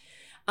 Yeah.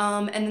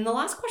 And then the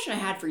last question I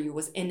had for you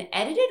was, an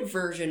edited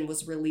version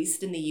was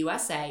released in the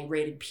USA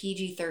rated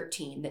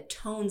PG-13 that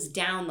tones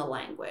down the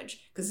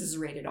language because this is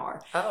rated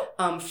R.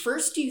 Oh.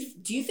 First, do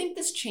you think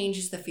this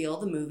changes the feel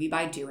of the movie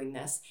by doing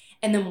this?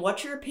 And then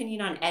what's your opinion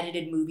on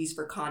edited movies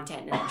for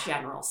content in a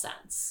general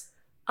sense?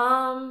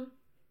 I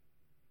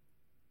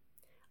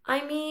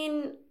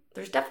mean,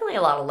 there's definitely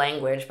a lot of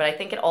language, but I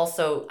think it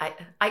also,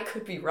 I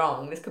could be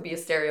wrong. This could be a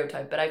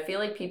stereotype, but I feel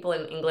like people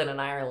in England and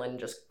Ireland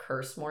just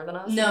curse more than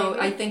us. No, maybe.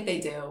 I think they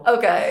do.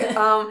 Okay.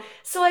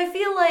 So I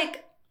feel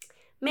like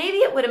maybe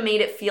it would have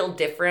made it feel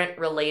different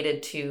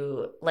related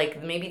to,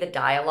 like, maybe the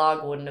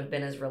dialogue wouldn't have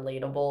been as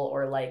relatable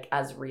or, like,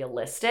 as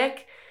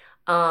realistic.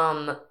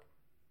 But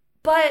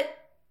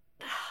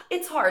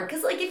it's hard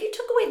because, like, if you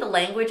took away the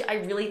language, I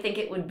really think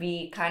it would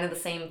be kind of the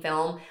same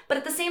film. But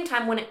at the same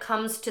time, when it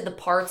comes to the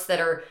parts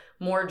that are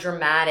more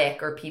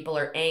dramatic or people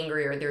are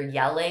angry or they're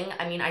yelling,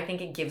 I mean, I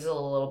think it gives it a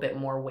little bit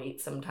more weight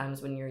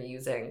sometimes when you're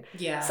using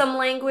some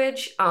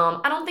language.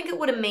 I don't think it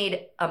would have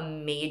made a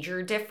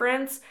major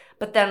difference.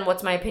 But then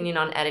what's my opinion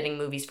on editing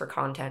movies for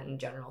content in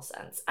general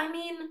sense? I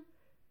mean,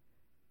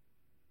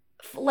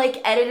 like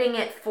editing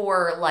it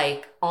for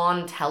like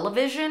on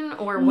television,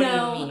 or what do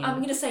you mean? I'm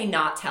going to say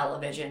not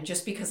television,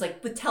 just because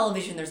like with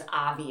television there's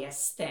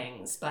obvious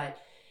things, but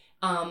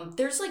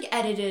there's like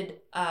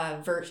edited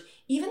version,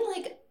 even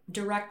like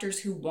directors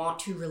who want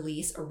to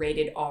release a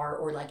rated R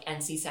or like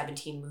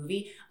NC-17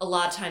 movie, a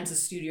lot of times the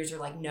studios are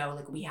like, no,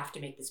 like we have to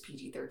make this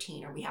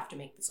PG-13 or we have to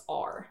make this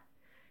R.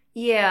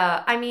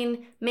 Yeah, I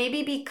mean,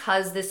 maybe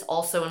because this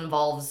also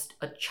involves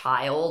a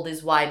child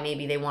is why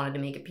maybe they wanted to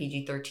make it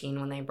PG-13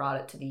 when they brought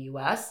it to the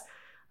US.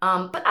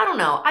 But I don't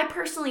know. I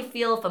personally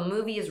feel if a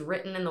movie is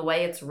written in the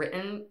way it's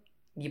written,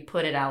 you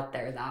put it out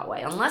there that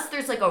way. Unless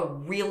there's like a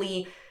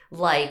really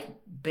like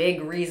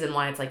big reason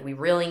why it's like, we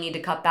really need to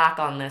cut back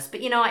on this.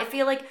 But, you know, I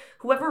feel like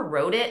whoever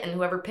wrote it and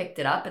whoever picked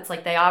it up, it's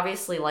like they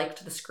obviously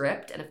liked the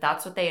script. And if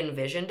that's what they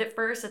envisioned at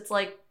first, it's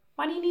like,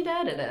 why do you need to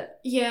edit it?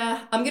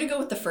 Yeah, I'm going to go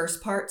with the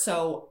first part.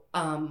 So,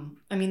 I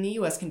mean, the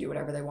US can do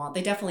whatever they want.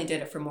 They definitely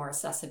did it for more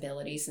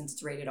accessibility since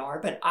it's rated R.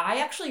 But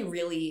I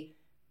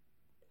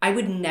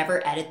would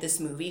never edit this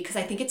movie because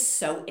I think it's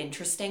so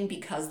interesting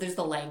because there's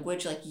the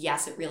language. Like,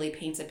 yes, it really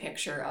paints a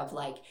picture of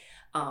like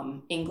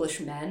English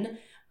men.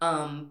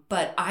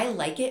 But I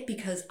like it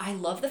because I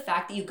love the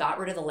fact that you got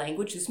rid of the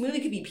language. This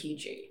movie could be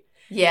PG.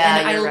 Yeah,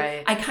 and you're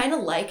right. I kind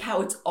of like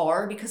how it's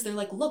R because they're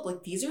like, look,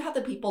 like these are how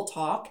the people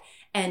talk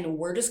and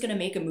we're just going to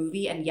make a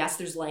movie. And yes,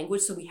 there's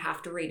language, so we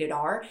have to rate it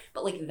R.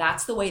 But like,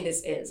 that's the way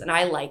this is. And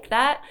I like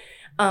that.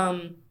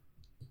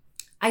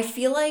 I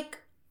feel like,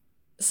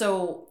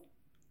 so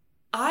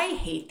I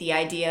hate the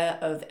idea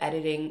of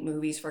editing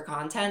movies for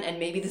content. And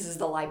maybe this is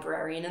the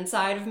librarian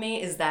inside of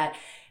me, is that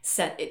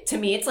to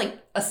me, it's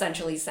like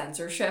essentially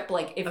censorship.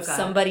 Like if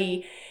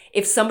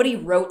somebody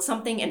wrote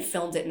something and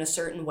filmed it in a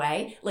certain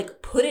way,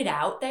 like put it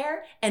out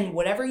there and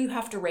whatever you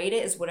have to rate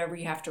it is whatever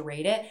you have to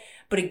rate it.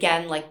 But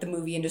again, like the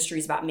movie industry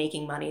is about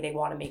making money. They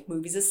want to make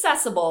movies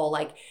accessible.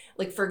 Like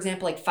for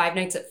example, like Five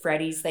Nights at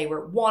Freddy's,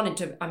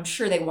 I'm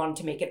sure they wanted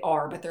to make it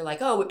R, but they're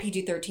like, oh, with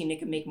PG-13, it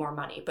can make more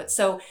money. But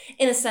so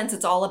in a sense,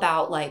 it's all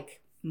about like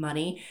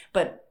money.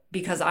 But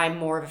because I'm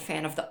more of a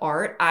fan of the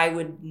art, I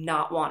would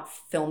not want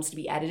films to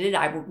be edited.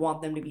 I would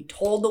want them to be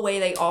told the way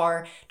they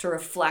are, to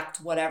reflect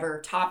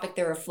whatever topic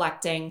they're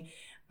reflecting.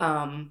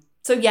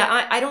 So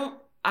yeah, I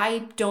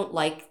don't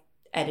like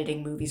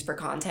editing movies for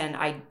content.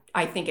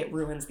 I think it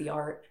ruins the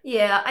art.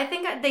 Yeah, I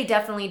think they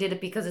definitely did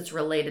it because it's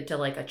related to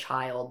like a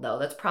child, though.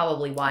 That's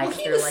probably why. Well,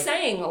 he was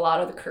saying a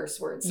lot of the curse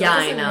words, so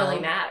yeah, it doesn't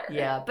really matter.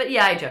 Yeah, but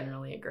yeah, I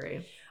generally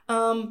agree.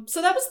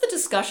 So that was the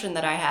discussion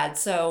that I had.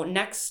 So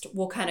next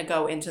we'll kind of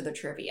go into the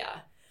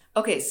trivia.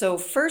 Okay, so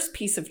first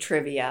piece of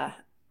trivia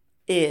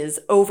is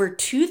over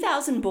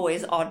 2,000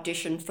 boys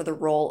auditioned for the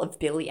role of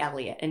Billy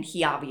Elliot, and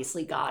he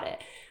obviously got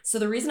it. So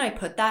the reason I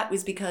put that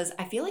was because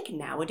I feel like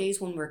nowadays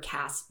when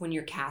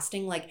you're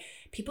casting, like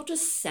people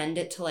just send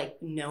it to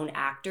like known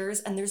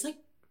actors, and there's like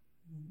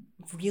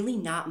really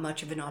not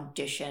much of an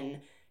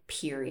audition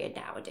period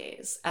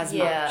nowadays as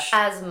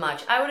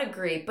much. I would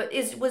agree. But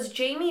was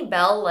Jamie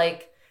Bell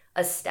like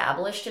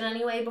established in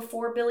any way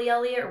before Billy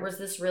Elliot, or was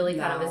this really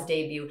kind of his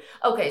debut?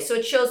 Okay, so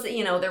it shows that,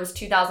 there was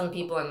 2,000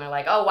 people and they're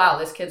like, oh wow,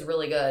 this kid's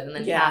really good, and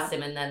then cast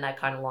him, and then that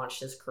kind of launched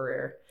his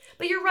career.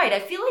 But you're right,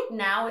 I feel like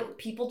now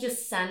people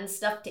just send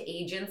stuff to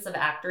agents of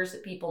actors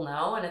that people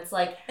know, and it's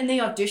like, and they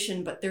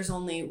audition, but there's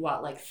only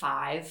like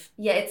 5.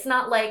 Yeah, it's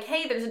not like,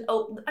 hey, there's there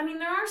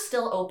are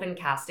still open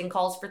casting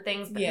calls for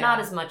things, but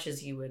not as much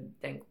as you would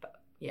think. But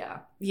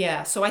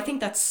yeah, so I think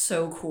that's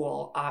so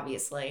cool,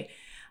 obviously.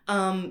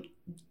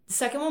 The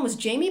second one was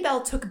Jamie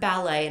Bell took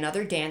ballet and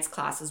other dance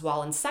classes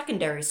while in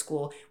secondary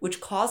school, which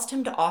caused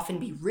him to often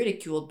be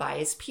ridiculed by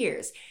his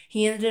peers.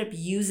 He ended up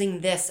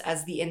using this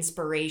as the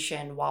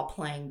inspiration while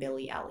playing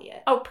Billy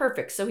Elliot. Oh,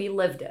 perfect. So he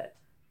lived it.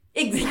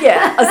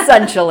 Yeah,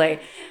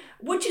 essentially.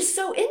 Which is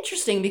so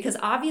interesting because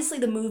obviously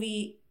the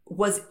movie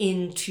was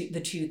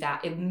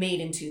it made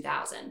in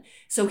 2000.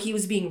 So he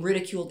was being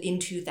ridiculed in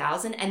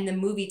 2000, and the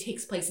movie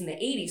takes place in the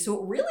 80s.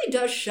 So it really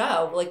does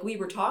show, like we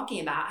were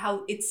talking about,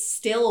 how it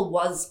still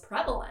was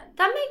prevalent.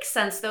 That makes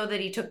sense, though, that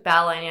he took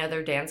ballet and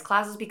other dance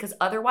classes, because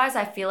otherwise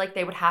I feel like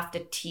they would have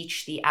to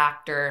teach the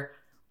actor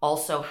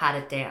also how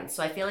to dance.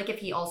 So I feel like if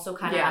he also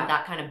kind of had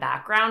that kind of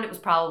background, it was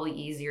probably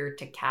easier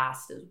to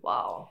cast as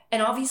well.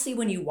 And obviously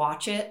when you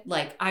watch it,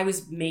 like I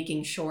was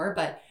making sure,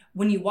 but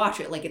when you watch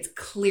it, like, it's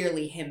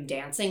clearly him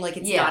dancing. Like,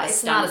 it's not a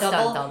stunt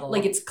double.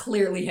 Like, it's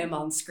clearly him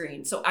on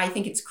screen. So I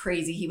think it's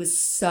crazy. He was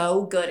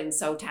so good and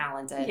so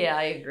talented. Yeah,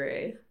 I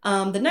agree.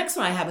 The next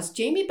one I have was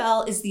Jamie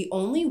Bell is the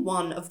only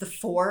one of the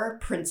 4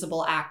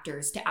 principal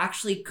actors to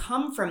actually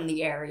come from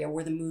the area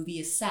where the movie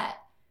is set.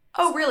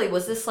 Oh, really?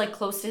 Was this, like,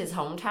 close to his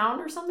hometown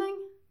or something?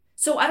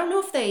 So I don't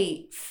know if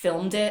they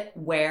filmed it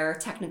where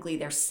technically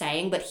they're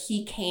saying, but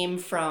he came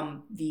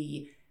from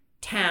the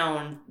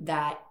town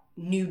that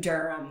New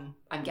Durham,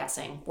 I'm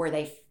guessing, where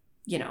they,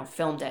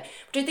 filmed it,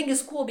 which I think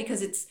is cool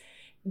because it's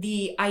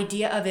the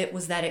idea of it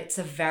was that it's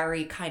a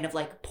very kind of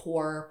like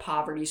poor,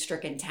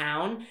 poverty-stricken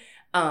town.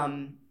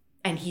 And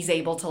he's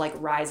able to like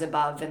rise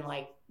above and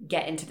like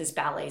get into this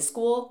ballet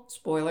school.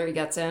 Spoiler, he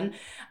gets in.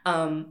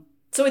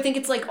 So I think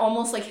it's like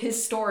almost like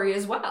his story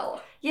as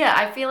well. Yeah,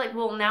 I feel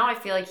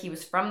like he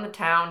was from the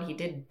town. He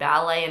did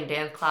ballet and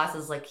dance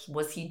classes. Like,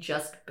 was he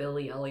just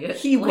Billy Elliot?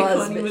 He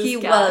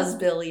was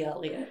Billy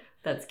Elliot.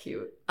 That's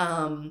cute.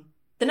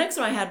 The next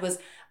one I had was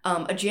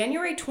a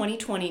January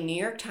 2020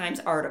 New York Times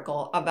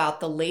article about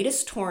the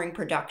latest touring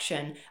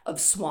production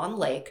of Swan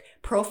Lake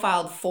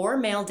profiled 4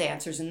 male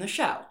dancers in the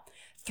show.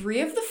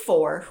 3 of the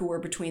 4, who were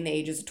between the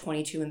ages of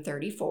 22 and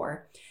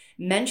 34,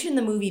 mentioned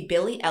the movie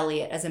Billy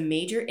Elliot as a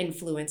major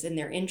influence in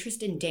their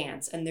interest in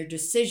dance and their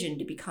decision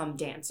to become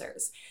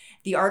dancers.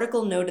 The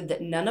article noted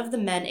that none of the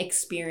men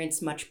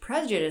experienced much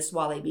prejudice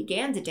while they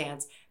began to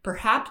dance,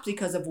 perhaps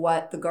because of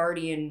what the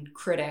Guardian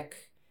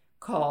critic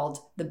called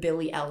the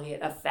Billy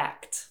Elliot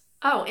effect.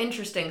 Oh,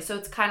 interesting. So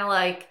it's kind of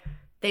like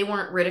they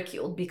weren't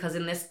ridiculed because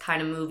in this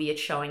kind of movie, it's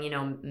showing,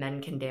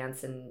 men can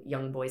dance and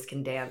young boys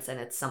can dance, and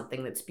it's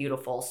something that's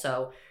beautiful.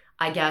 So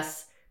I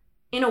guess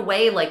in a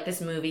way, like,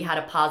 this movie had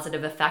a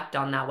positive effect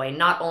on that way,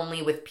 not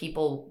only with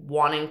people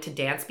wanting to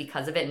dance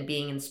because of it and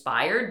being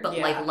inspired, but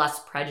like less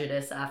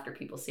prejudice after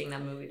people seeing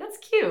that movie. That's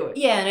cute.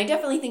 Yeah, and I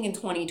definitely think in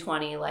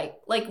 2020,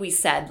 like we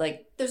said,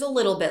 like there's a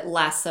little bit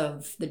less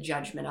of the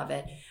judgment of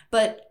it.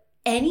 But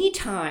any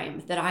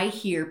time that I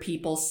hear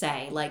people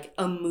say, like,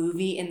 a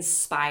movie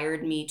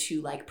inspired me to,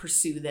 like,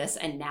 pursue this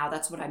and now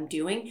that's what I'm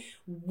doing,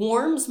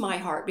 warms my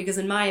heart because,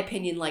 in my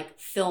opinion, like,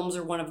 films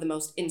are one of the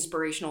most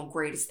inspirational,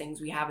 greatest things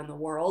we have in the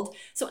world.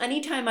 So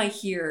anytime I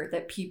hear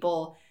that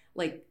people,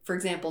 like, for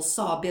example,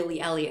 saw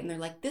Billy Elliot and they're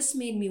like, this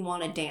made me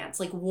want to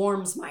dance, like,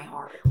 warms my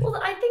heart. Well,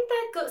 I think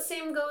that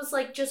same goes,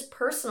 like, just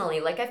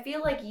personally. Like, I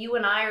feel like you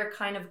and I are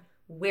kind of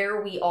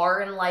where we are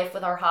in life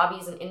with our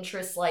hobbies and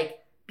interests, like,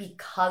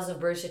 because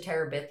of Bridge to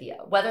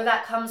Terabithia. Whether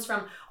that comes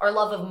from our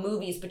love of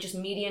movies, but just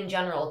media in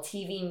general,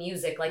 TV,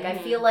 music. Like, I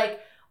feel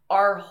like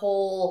our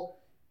whole,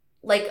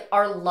 like,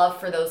 our love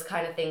for those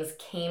kind of things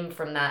came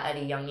from that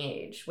at a young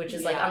age, which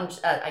is, like,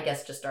 I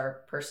guess just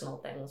our personal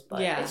things,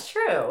 but it's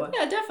true.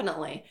 Yeah,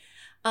 definitely.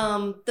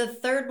 The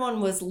third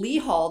one was Lee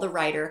Hall, the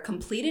writer,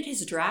 completed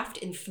his draft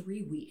in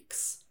 3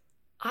 weeks.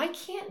 I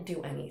can't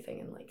do anything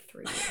in like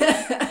 3 weeks.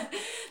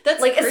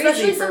 That's like, crazy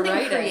especially for something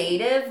writing.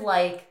 creative,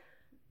 like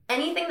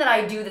anything that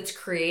I do that's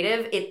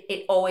creative,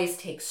 it always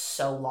takes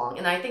so long.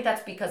 And I think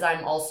that's because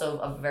I'm also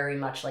a very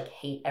much like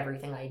hate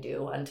everything I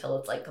do until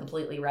it's like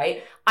completely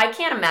right. I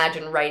can't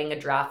imagine writing a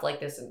draft like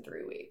this in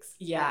 3 weeks.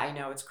 Yeah, I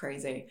know, it's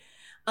crazy.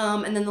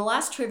 And then the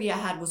last trivia I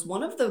had was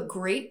one of the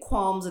great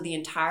qualms of the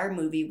entire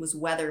movie was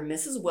whether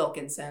Mrs.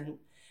 Wilkinson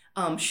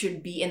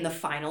should be in the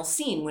final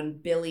scene when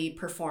Billy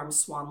performs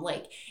Swan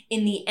Lake.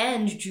 In the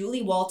end,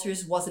 Julie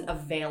Walters wasn't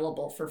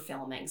available for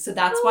filming, so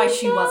that's why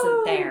she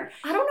wasn't there.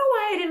 I don't know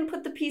why I didn't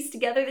put the piece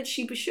together that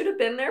she should have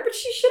been there, but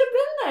she should have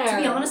been there.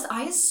 To be honest,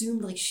 I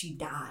assumed like she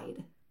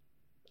died.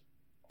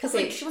 Because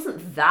like she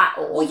wasn't that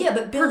old. Well, yeah,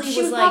 but Billy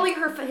she was like,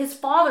 probably his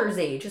father's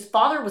age. His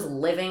father was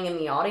living in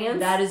the audience.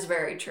 That is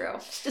very true.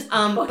 Just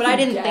but I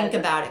didn't think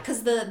about it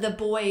because the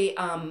boy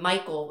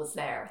Michael was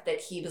there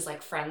that he was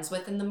like friends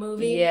with in the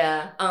movie.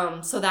 Yeah.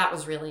 So that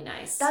was really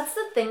nice. That's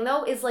the thing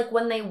though, is like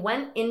when they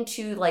went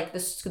into like the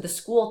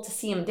school to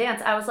see him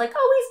dance, I was like,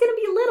 oh, he's gonna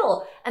be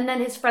little. And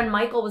then his friend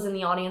Michael was in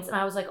the audience, and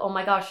I was like, oh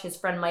my gosh, his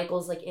friend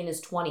Michael's like in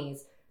his 20s.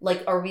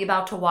 Like, are we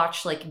about to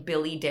watch, like,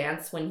 Billy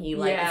dance when he,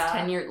 like, is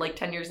 10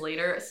 years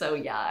later? So,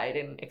 yeah, I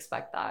didn't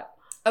expect that.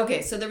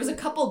 Okay, so there was a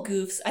couple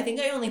goofs. I think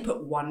I only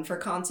put one for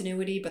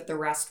continuity, but the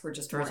rest were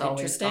just more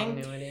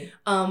interesting. Continuity.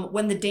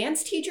 When the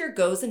dance teacher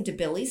goes into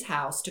Billy's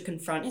house to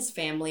confront his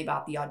family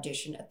about the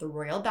audition at the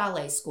Royal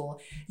Ballet School,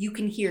 you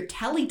can hear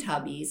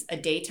Teletubbies, a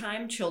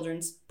daytime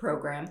children's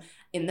program,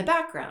 in the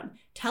background.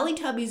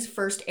 Teletubbies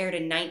first aired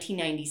in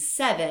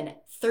 1997,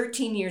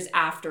 13 years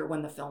after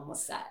when the film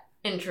was set.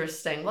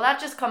 Interesting. Well, that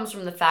just comes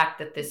from the fact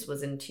that this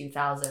was in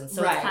 2000.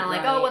 So it's kind of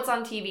like, oh, what's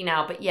on TV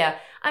now? But yeah,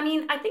 I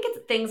mean, I think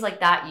it's things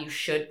like that you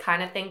should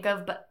kind of think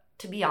of. But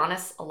to be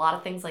honest, a lot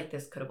of things like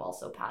this could have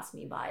also passed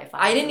me by. If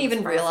I didn't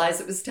even realize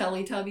it was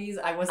Teletubbies.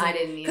 I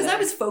didn't either. Because I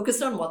was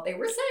focused on what they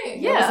were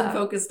saying. Yeah. I wasn't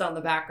focused on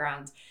the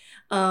background.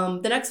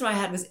 The next one I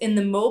had was in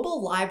the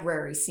mobile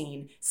library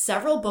scene,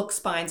 several book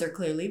spines are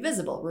clearly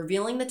visible,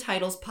 revealing the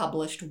titles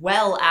published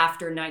well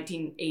after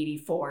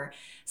 1984,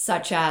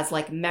 such as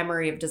like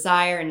Memory of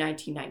Desire in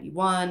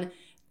 1991,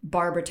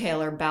 Barbara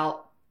Taylor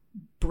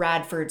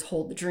Bradford's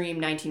Hold the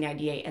Dream,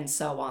 1998, and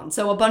so on.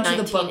 So a bunch of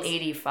the books...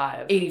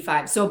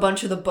 85. So a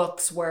bunch of the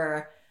books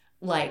were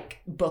like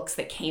books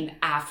that came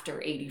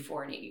after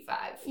 84 and 85.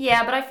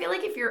 Yeah, but I feel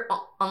like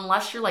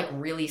unless you're like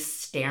really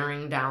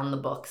staring down the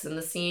books in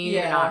the scene,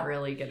 you're not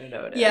really gonna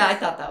notice. Yeah, I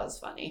thought that was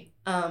funny.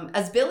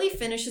 As Billy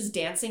finishes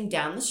dancing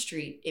down the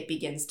street, it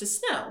begins to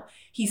snow.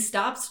 He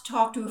stops to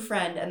talk to a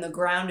friend and the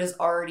ground is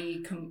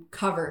already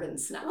covered in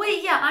snow.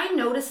 Wait, yeah, I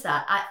noticed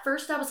that. At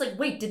first I was like,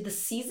 wait, did the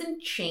season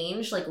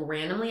change like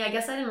randomly? I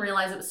guess I didn't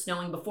realize it was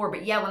snowing before,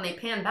 but yeah, when they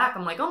pan back,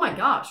 I'm like, oh my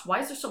gosh,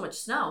 why is there so much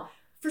snow?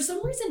 For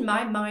some reason,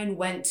 my mind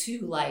went to,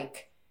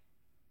 like,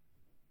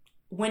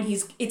 when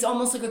it's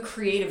almost like a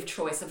creative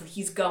choice of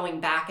he's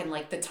going back and,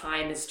 like, the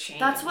time has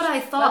changed. That's what I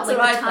thought. Like,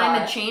 the time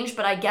had changed,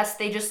 but I guess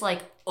they just, like,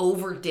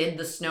 overdid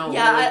the snow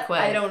really quick.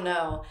 I don't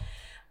know.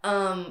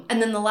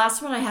 And then the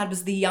last one I had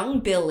was the young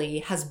Billy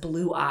has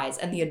blue eyes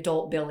and the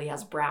adult Billy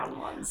has brown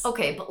ones.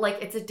 Okay, but, like,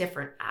 it's a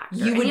different actor.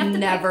 You would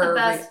never...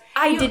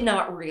 I did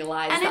not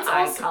realize the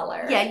eye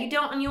color. Yeah, you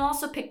don't, and you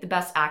also pick the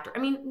best actor. I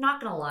mean, not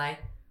gonna lie.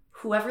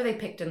 Whoever they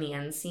picked in the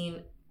end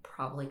scene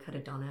probably could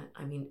have done it.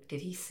 I mean,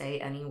 did he say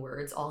any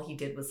words? All he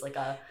did was like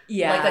a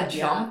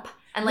jump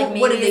and like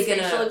maybe his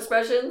facial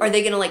expressions. Are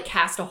they gonna like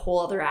cast a whole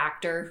other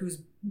actor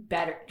who's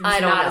better?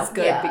 Who's not as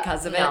good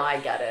because of it. No,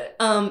 I get it.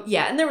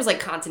 Yeah, and there was like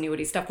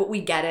continuity stuff, but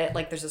we get it.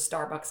 Like, there's a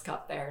Starbucks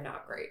cup there.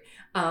 Not great.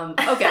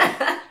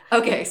 Okay,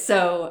 okay.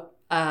 So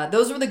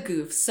those were the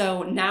goofs.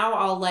 So now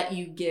I'll let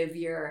you give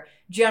your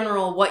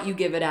general what you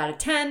give it out of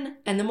 10,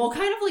 and then we'll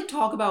kind of like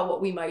talk about what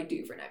we might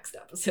do for next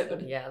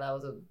episode. Yeah,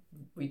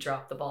 we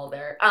dropped the ball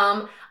there.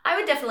 I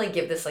would definitely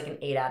give this like an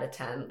 8 out of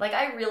 10. Like,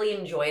 I really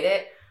enjoyed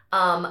it.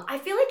 I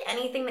feel like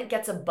anything that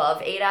gets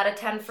above 8 out of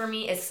 10 for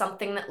me is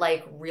something that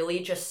like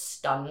really just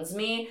stuns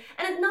me.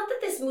 And it's not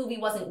that this movie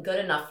wasn't good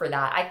enough for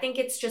that. I think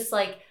it's just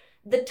like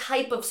the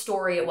type of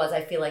story it was,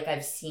 I feel like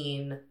I've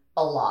seen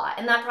a lot.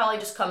 And that probably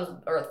just comes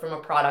from a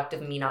product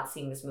of me not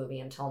seeing this movie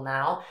until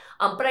now.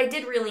 But I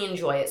did really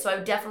enjoy it. So I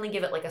would definitely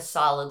give it like a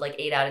solid like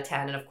 8 out of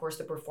 10. And of course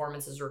the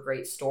performances were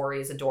great. Story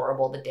is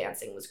adorable. The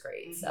dancing was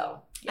great.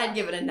 So yeah. I'd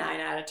give it a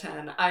 9 out of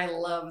 10. I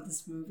love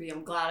this movie.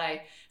 I'm glad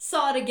I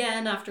saw it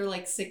again after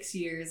like 6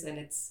 years. And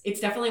it's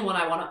definitely one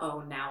I want to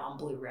own now on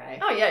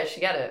Blu-ray. Oh yeah, you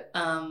should get it.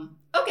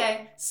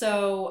 Okay,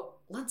 so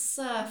let's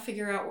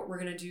figure out what we're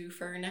going to do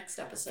for our next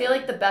episode. I feel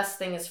like the best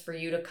thing is for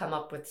you to come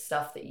up with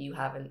stuff that you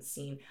haven't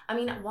seen. I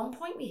mean, at one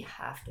point we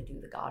have to do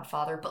The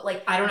Godfather, but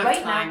like I don't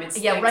have time.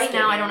 Right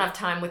now I don't have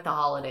time with the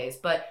holidays.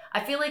 But I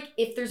feel like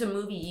if there's a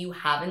movie you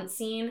haven't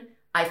seen,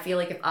 I feel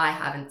like if I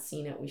haven't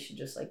seen it, we should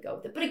just like go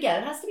with it. But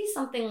again, it has to be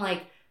something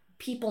like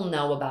people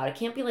know about. It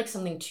can't be like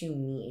something too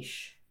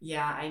niche.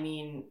 Yeah, I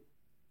mean,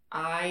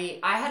 I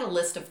had a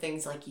list of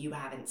things like you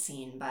haven't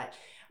seen, but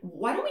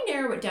why don't we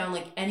narrow it down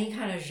like any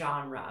kind of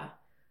genre?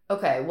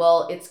 Okay,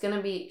 well, it's going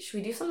to be... Should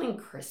we do something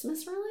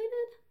Christmas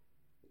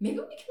related? Maybe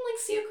we can like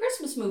see a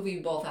Christmas movie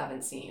we both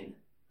haven't seen.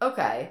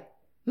 Okay.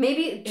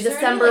 Maybe Is there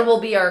December any, like,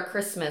 will be our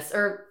Christmas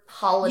or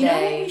holiday. You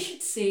know what we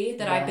should see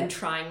that I've been What?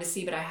 trying to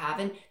see but I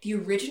haven't? The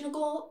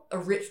original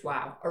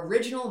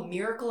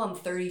Miracle on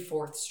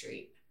 34th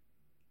Street.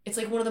 It's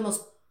like one of the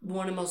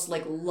most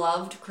like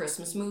loved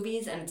Christmas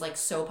movies, and it's like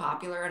so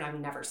popular, and I've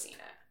never seen it.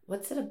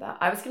 What's it about?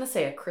 I was gonna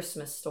say A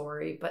Christmas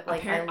Story, but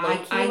like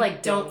I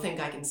don't think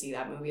I can see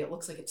that movie. It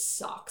looks like it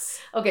sucks.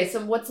 Okay,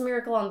 so what's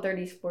Miracle on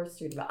 34th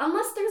Street about?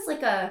 Unless there's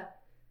like a...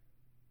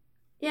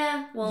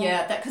 Yeah, well...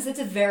 Yeah, because it's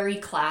a very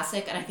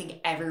classic, and I think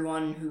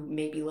everyone who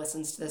maybe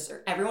listens to this,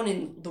 or everyone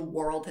in the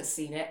world has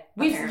seen it.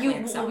 We've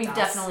us.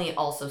 definitely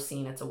also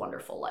seen It's a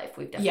Wonderful Life.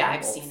 We've definitely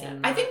I've seen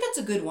it. that. I think that's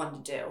a good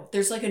one to do.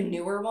 There's like a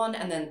newer one,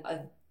 and then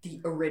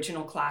the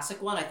original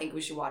classic one. I think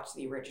we should watch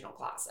the original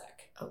classic.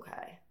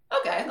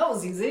 Okay, that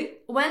was easy.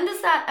 When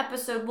does that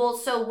episode... Well,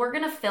 so we're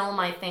going to film,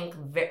 I think,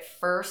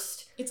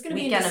 first It's going to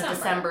be weekend in of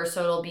December,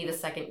 so it'll be the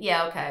second...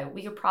 Yeah, okay.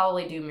 We could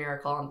probably do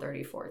Miracle on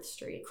 34th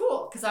Street.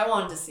 Cool, because I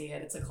wanted to see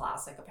it. It's a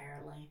classic,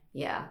 apparently.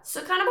 Yeah.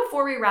 So kind of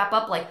before we wrap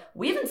up, like,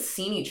 we haven't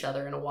seen each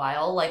other in a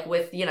while, like,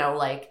 with, you know,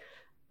 like,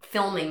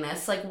 filming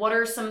this. Like, what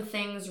are some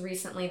things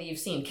recently that you've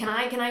seen? Can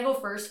I go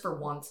first for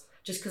once?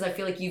 Just because I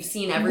feel like you've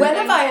seen everything. When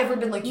have I ever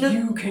been like,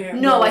 you can't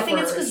No, go I think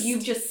first. it's because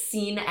you've just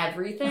seen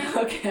everything.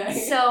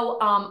 Okay. So,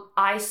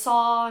 I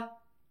saw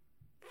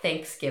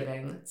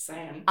Thanksgiving.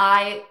 Same.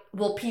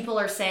 People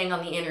are saying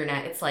on the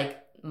internet, it's like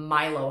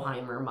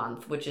Miloheimer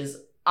month, which is,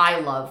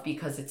 I love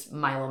because it's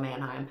Milo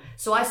Manheim.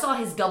 So I saw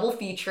his double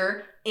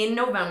feature in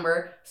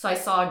November. So I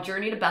saw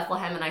Journey to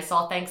Bethlehem and I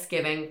saw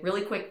Thanksgiving,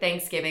 really quick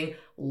Thanksgiving.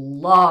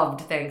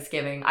 Loved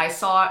Thanksgiving. I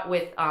saw it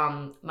with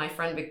my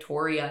friend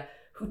Victoria,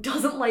 who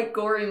doesn't like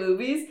gory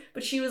movies,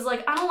 but she was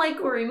like, I don't like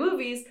gory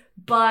movies,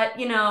 but,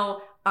 you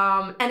know,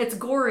 and it's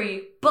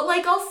gory, but,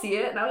 like, I'll see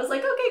it. And I was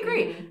like, okay,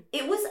 great.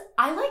 Mm-hmm.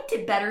 I liked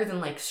it better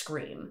than, like,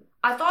 Scream.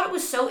 I thought it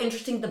was so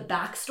interesting. The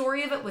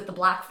backstory of it with the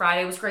Black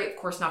Friday was great. Of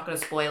course, not going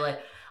to spoil it.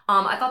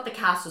 I thought the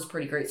cast was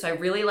pretty great, so I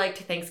really liked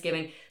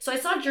Thanksgiving. So I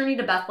saw Journey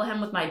to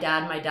Bethlehem with my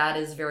dad. My dad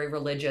is very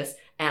religious,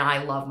 and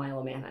I love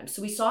Milo Manheim.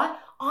 So we saw it.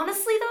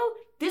 Honestly, though,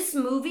 this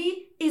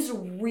movie is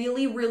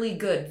really, really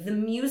good. The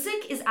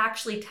music is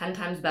actually 10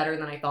 times better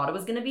than I thought it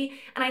was going to be,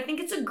 and I think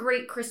it's a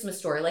great Christmas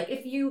story. Like,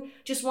 if you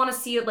just want to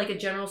see it like a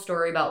general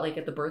story about, like,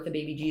 at the birth of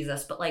baby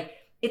Jesus, but, like,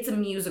 it's a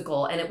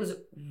musical, and it was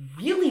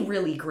really,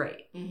 really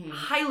great. Mm-hmm.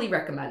 Highly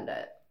recommend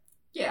it.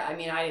 Yeah, I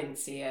mean, I didn't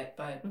see it,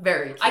 but...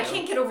 Very cute. I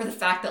can't get over the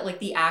fact that, like,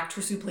 the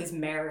actress who plays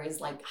Mary is,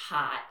 like,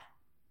 hot.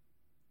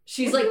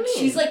 She's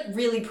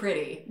really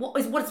pretty.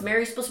 What's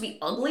Mary supposed to be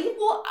ugly?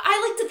 Well,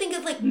 I like to think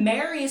of, like,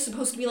 Mary is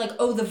supposed to be, like,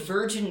 oh, the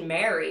Virgin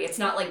Mary. It's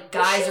not like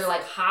guys are,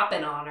 like,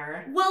 hopping on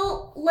her.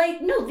 Well, like,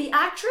 no, the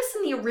actress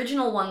in the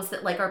original ones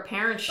that, like, our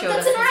parents showed us.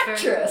 But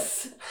that's an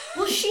actress.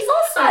 Well, she's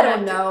also... I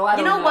don't know.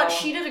 You know what?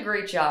 She did a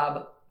great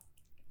job.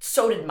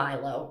 So did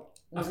Milo.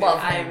 Okay,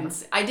 Love him.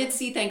 I did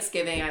see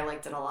Thanksgiving. I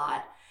liked it a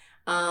lot.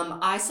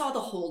 I saw The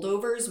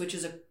Holdovers, which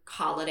is a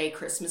holiday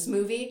Christmas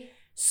movie.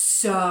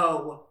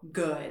 So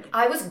good.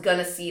 I was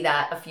gonna see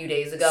that a few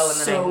days ago, and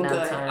then I didn't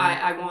have time.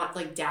 I want,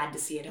 like, Dad to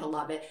see it. He'll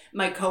love it.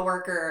 My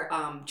coworker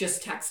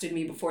just texted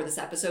me before this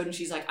episode, and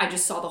she's like, I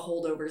just saw The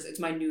Holdovers. It's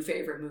my new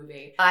favorite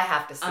movie. I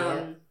have to see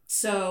it.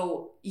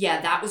 So,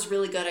 yeah, that was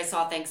really good. I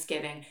saw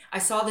Thanksgiving. I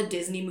saw the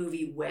Disney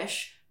movie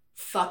Wish.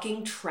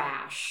 Fucking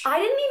trash. I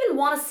didn't even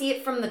want to see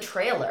it from the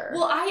trailer.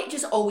 Well, I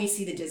just always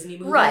see the Disney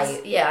movies.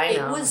 Right, yeah, I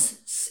know.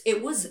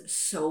 It was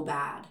so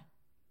bad.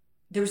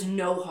 There was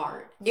no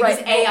heart. It right.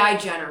 was AI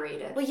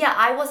generated. Well, yeah,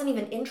 I wasn't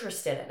even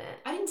interested in it.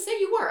 I didn't say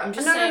you were. I'm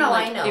just saying, no,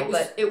 like, I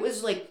know, it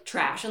was like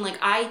trash. And, like,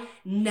 I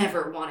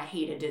never want to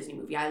hate a Disney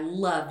movie. I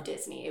love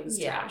Disney. It was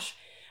trash.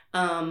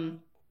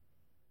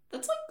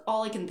 That's, like,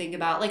 all I can think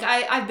about. Like,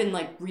 I've been,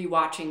 like,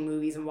 rewatching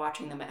movies and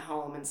watching them at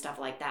home and stuff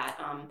like that.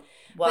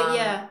 But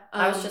yeah.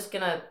 I was just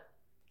gonna...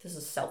 This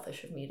is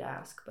selfish of me to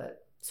ask,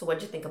 but... So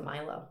what'd you think of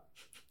Milo?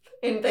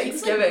 In Thanksgiving?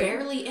 He's, like,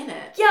 barely in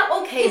it.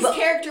 Yeah, okay, His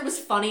character was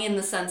funny in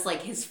the sense,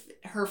 like,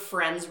 her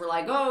friends were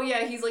like, oh,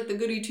 yeah, he's, like, the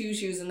goody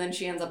two-shoes, and then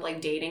she ends up,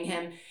 like, dating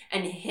him,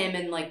 and him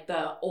and, like,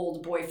 the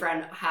old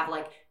boyfriend have,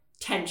 like,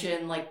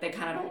 tension, like, they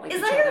kind of don't like each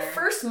other. Is that your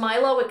first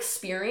Milo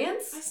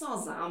experience? I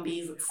saw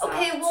zombies. It sucked.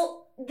 Okay, well...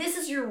 This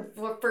is your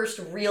first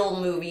real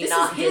movie, this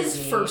not is his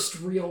Disney. first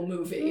real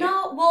movie.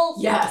 No, well...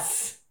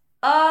 Yes.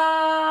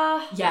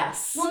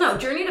 Yes. Well, no,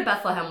 Journey to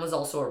Bethlehem was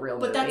also a real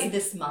movie. But that's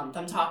this month.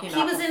 I'm talking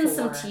about He was in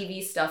some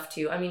TV stuff,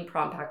 too. I mean,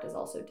 Prom Pact is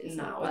also Disney.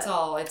 No, it's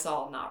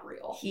all not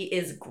real. He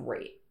is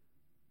great.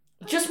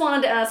 Just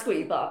wanted to ask what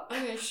you thought.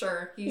 Okay,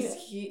 sure.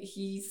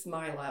 He's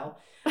Milo.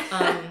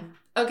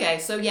 Okay,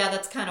 so yeah,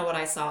 that's kind of what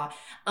I saw.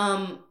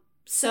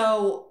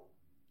 So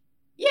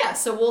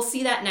we'll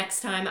see that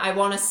next time. I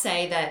want to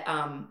say that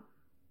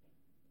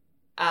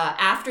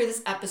after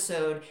this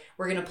episode,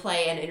 we're going to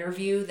play an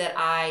interview that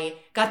I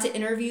got to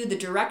interview the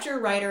director,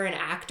 writer, and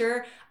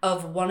actor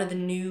of one of the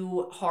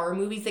new horror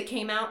movies that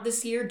came out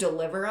this year,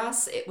 Deliver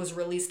Us. It was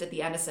released at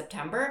the end of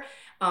September.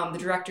 The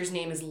director's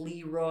name is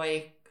Lee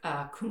Roy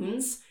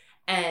Kunz.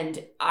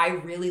 and I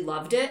really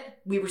loved it.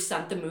 We were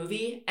sent the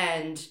movie,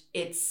 and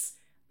it's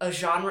a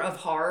genre of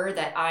horror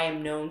that I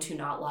am known to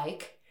not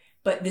like.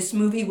 But this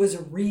movie was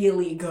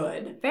really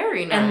good.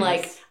 Very nice. And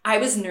like, I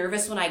was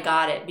nervous when I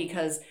got it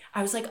because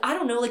I was like, I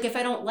don't know, like if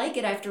I don't like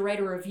it, I have to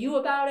write a review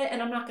about it,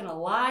 and I'm not gonna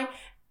lie.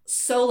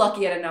 So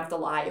lucky I didn't have to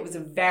lie. It was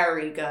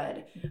very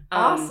good.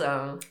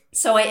 Awesome.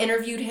 So I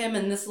interviewed him,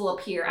 and this will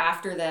appear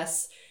after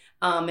this.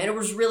 And it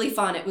was really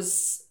fun. It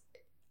was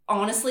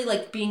honestly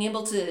like being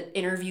able to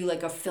interview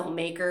like a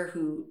filmmaker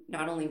who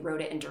not only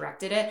wrote it and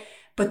directed it,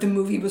 but the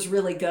movie was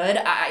really good.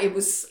 It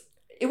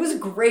was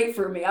great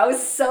for me. I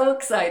was so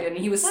excited, and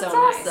he was so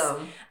nice.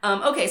 Awesome.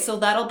 Okay, so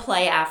that'll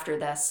play after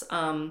this.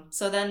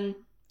 So then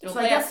it'll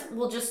play. I guess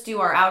we'll just do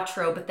our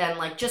outro, but then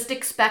like just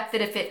expect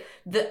that if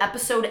the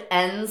episode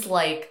ends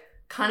like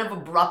kind of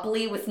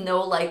abruptly with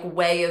no like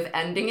way of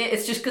ending it,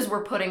 it's just because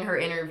we're putting her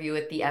interview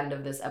at the end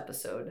of this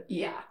episode.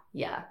 Yeah.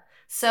 Yeah.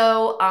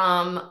 So,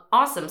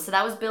 awesome. So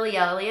that was Billy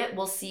Elliot.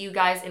 We'll see you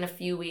guys in a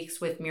few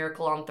weeks with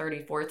Miracle on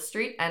 34th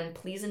Street, and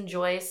please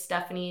enjoy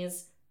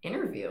Stephanie's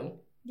interview.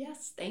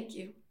 Yes, thank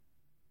you.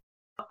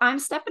 I'm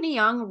Stephanie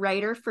Young,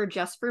 writer for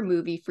Just for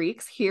Movie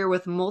Freaks, here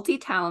with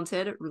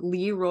multi-talented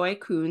Lee Roy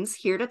Kunz,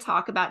 here to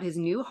talk about his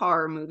new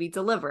horror movie,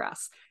 Deliver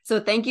Us.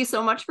 So thank you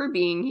so much for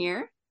being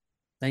here.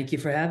 Thank you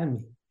for having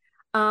me.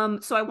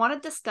 So I want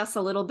to discuss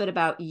a little bit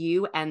about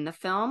you and the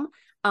film.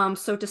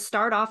 So to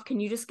start off, can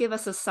you just give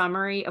us a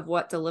summary of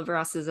what Deliver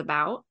Us is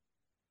about?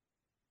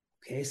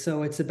 Okay,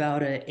 so it's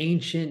about an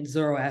ancient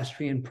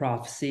Zoroastrian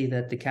prophecy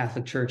that the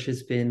Catholic Church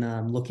has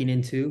been looking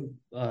into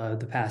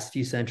the past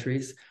few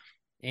centuries.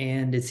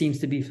 And it seems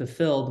to be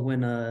fulfilled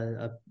when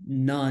a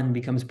nun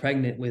becomes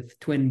pregnant with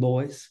twin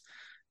boys,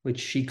 which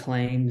she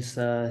claims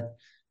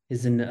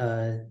is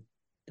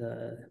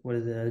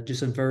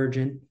just a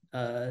virgin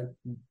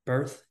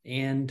birth.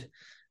 And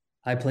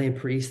I play a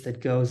priest that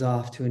goes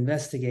off to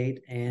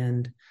investigate,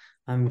 and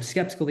I'm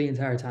skeptical the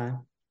entire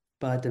time,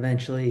 but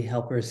eventually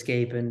help her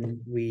escape,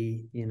 and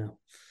we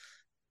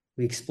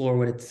explore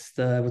what's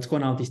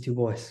going on with these two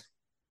boys.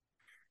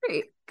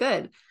 Great,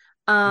 good.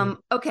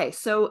 Okay,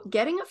 so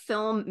getting a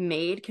film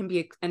made can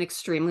be an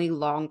extremely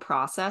long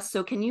process.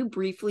 So can you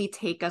briefly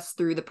take us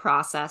through the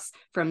process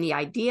from the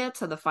idea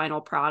to the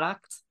final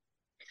product?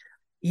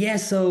 Yeah,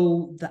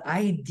 so the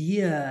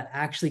idea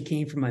actually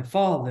came from my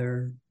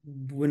father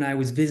when I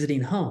was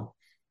visiting home.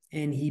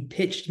 And he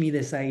pitched me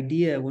this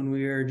idea when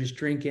we were just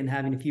drinking,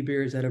 having a few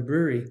beers at a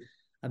brewery,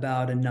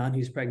 about a nun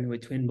who's pregnant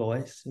with twin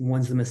boys. And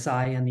one's the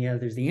Messiah and the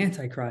other's the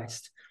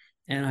Antichrist.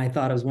 And I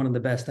thought it was one of the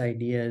best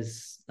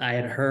ideas I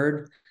had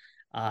heard.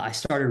 I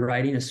started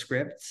writing a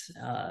script.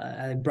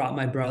 I brought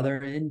my brother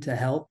in to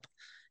help.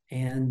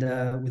 And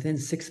within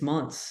 6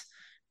 months,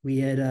 we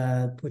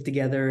had put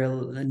together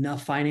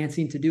enough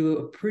financing to do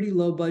a pretty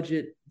low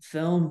budget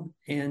film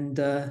and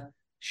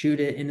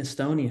shoot it in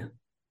Estonia.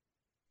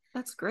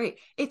 That's great.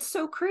 It's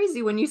so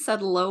crazy when you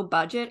said low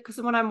budget,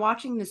 because when I'm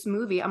watching this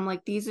movie, I'm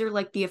like, these are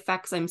like the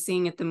effects I'm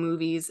seeing at the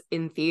movies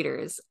in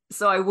theaters.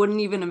 So I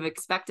wouldn't even have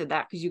expected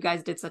that, because you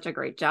guys did such a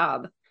great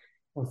job.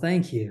 Well,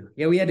 thank you.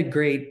 Yeah, we had a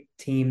great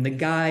team. The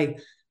guy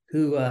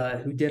who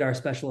did our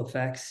special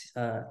effects,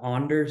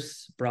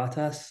 Anders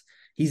Bratas,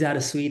 he's out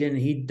of Sweden,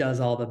 and he does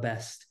all the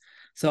best.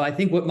 So I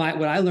think what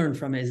I learned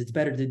from it is it's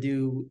better to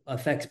do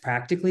effects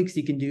practically, because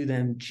you can do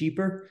them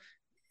cheaper,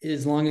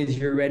 as long as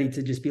you're ready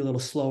to just be a little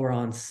slower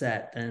on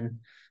set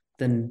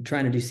than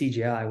trying to do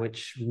CGI,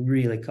 which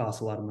really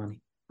costs a lot of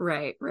money.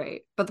 Right.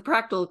 But the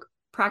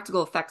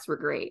practical effects were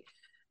great.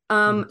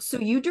 So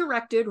you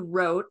directed,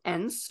 wrote,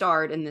 and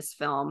starred in this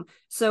film.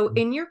 So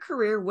in your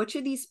career, which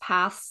of these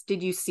paths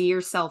did you see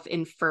yourself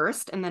in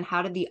first? And then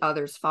how did the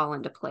others fall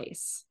into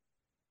place?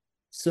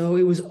 So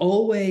it was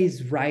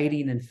always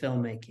writing and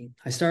filmmaking.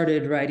 I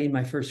started writing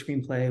my first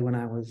screenplay when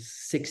I was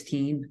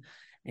 16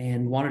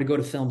 and wanted to go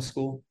to film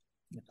school.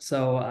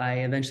 So I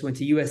eventually went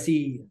to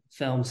USC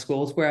Film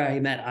School. It's where I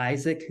met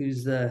Isaac,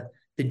 who's the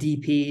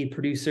DP,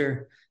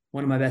 producer,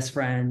 one of my best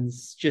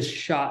friends, just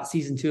shot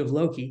season 2 of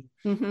Loki.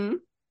 Mm-hmm.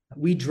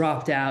 We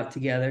dropped out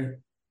together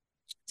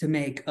to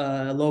make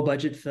a low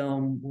budget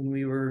film when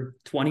we were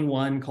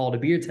 21 called A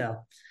Beer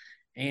Tale.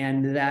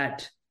 And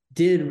that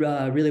did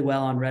really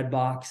well on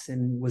Redbox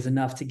and was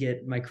enough to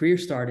get my career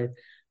started.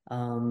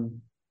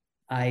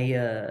 I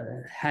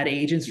had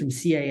agents from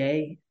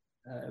CAA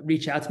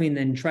reach out to me and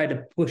then try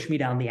to push me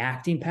down the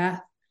acting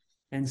path.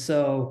 And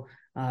so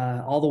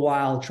all the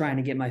while trying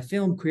to get my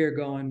film career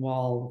going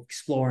while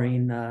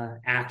exploring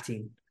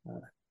acting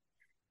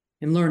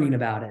and learning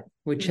about it,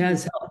 which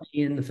has helped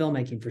me in the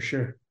filmmaking for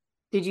sure.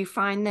 Did you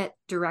find that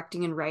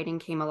directing and writing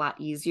came a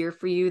lot easier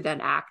for you than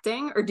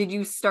acting? Or did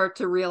you start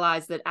to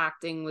realize that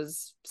acting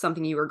was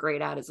something you were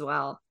great at as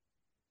well?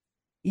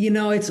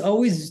 It's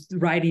always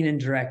writing and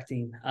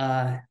directing.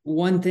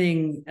 One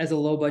thing as a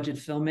low budget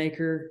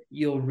filmmaker,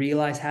 you'll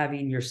realize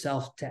having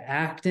yourself to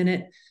act in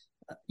it,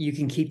 you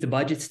can keep the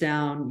budgets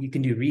down. You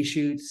can do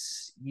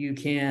reshoots. You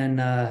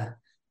can,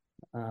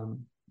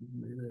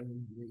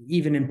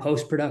 even in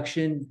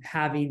post-production,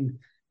 having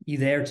you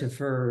there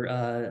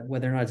for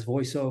whether or not it's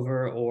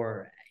voiceover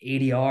or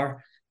ADR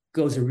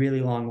goes a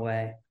really long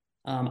way.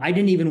 I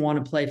didn't even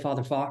want to play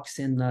Father Fox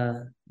in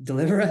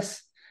Deliver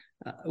Us.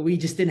 We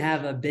just didn't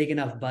have a big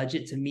enough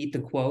budget to meet the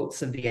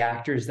quotes of the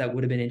actors that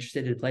would have been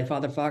interested to play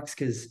Father Fox,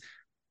 because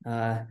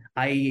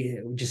I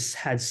just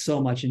had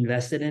so much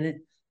invested in it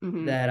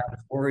that I was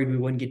worried we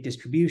wouldn't get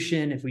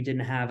distribution if we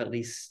didn't have at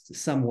least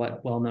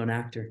somewhat well-known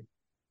actor.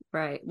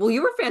 Right. Well,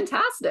 you were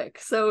fantastic,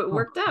 so it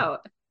worked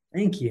out.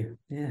 Thank you.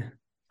 Yeah.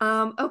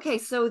 Okay,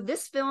 so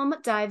this film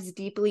dives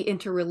deeply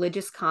into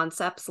religious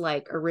concepts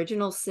like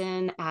original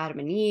sin, Adam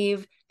and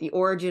Eve, the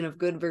origin of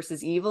good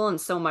versus evil, and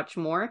so much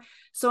more.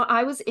 So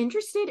I was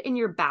interested in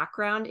your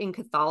background in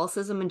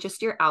Catholicism and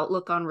just your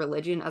outlook on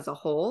religion as a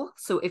whole.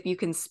 So if you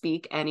can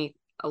speak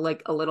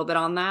a little bit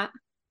on that.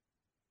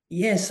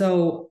 Yeah,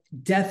 so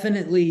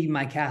definitely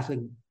my Catholic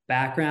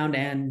background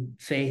and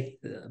faith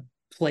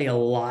play a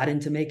lot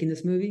into making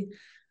this movie.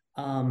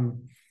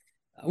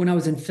 When I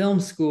was in film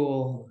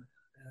school,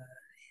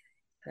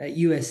 at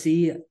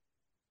USC,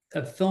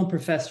 a film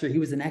professor, he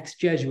was an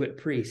ex-Jesuit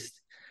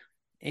priest,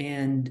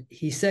 and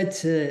he said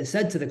to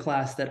the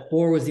class that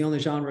horror was the only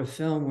genre of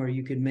film where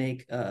you could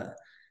make a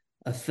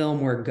film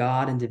where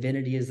God and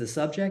divinity is the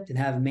subject and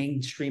have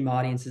mainstream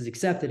audiences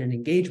accept it and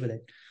engage with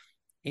it.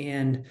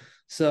 And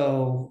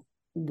so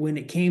when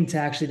it came to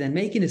actually then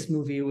making this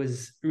movie, it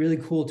was really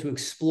cool to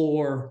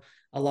explore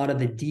a lot of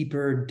the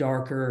deeper,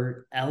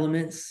 darker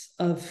elements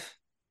of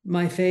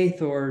my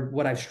faith, or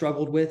what I've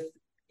struggled with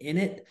in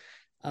it.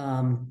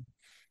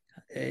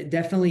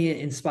 Definitely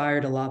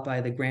inspired a lot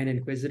by the Grand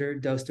Inquisitor,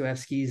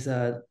 Dostoevsky's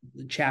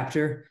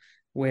chapter,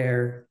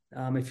 where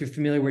if you're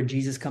familiar, where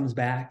Jesus comes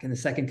back in the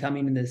Second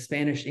Coming, in the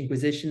Spanish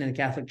Inquisition, and the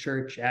Catholic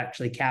Church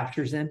actually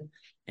captures him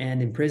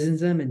and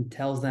imprisons him and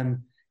tells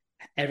them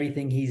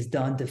everything he's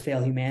done to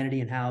fail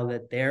humanity and how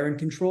that they're in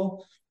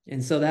control.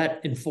 And so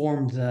that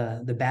informed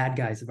the bad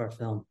guys of our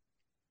film.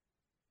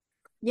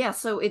 Yeah,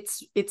 so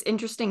it's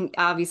interesting.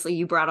 Obviously,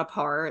 you brought up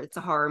horror. It's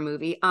a horror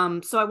movie.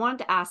 So I wanted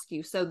to ask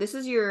you, so this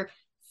is your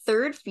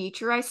third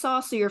feature I saw.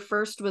 So your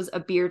first was A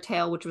Beer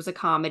Tale, which was a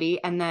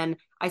comedy, and then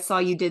I saw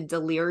you did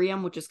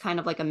Delirium, which is kind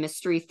of like a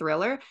mystery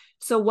thriller.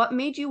 So what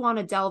made you want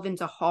to delve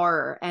into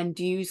horror, and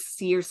do you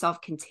see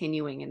yourself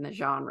continuing in the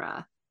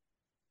genre?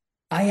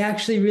 I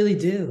actually really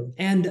do.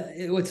 And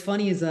what's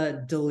funny is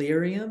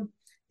Delirium,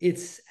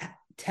 it's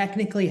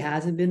technically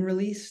hasn't been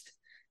released.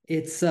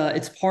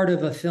 It's part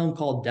of a film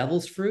called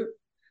Devil's Fruit.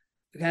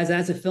 Because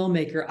as a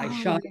filmmaker, I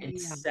shot in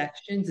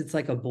sections. It's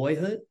like a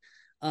Boyhood.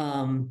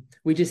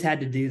 We just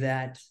had to do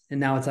that, and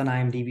now it's on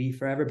IMDb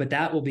forever. But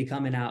that will be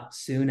coming out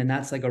soon, and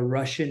that's like a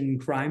Russian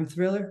crime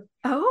thriller.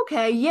 Oh,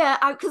 okay. Yeah,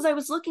 because I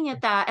was looking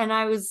at that, and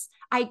I was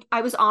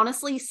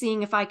honestly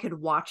seeing if I could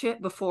watch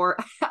it before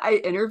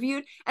I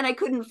interviewed, and I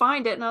couldn't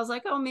find it. And I was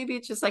like, oh, maybe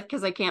it's just like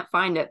because I can't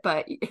find it.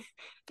 But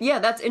yeah,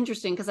 that's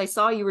interesting, because I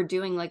saw you were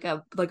doing like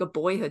a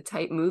Boyhood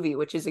type movie,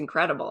 which is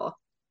incredible.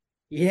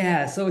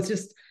 Yeah, so it's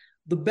just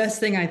the best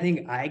thing I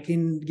think I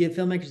can give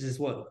filmmakers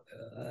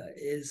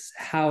is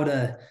how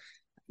to,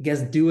 I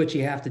guess, do what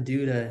you have to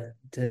do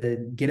to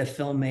get a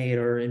film made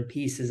or in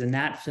pieces. And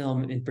that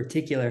film in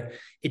particular,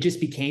 it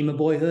just became a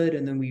Boyhood,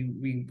 and then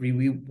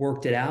we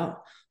worked it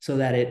out so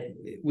that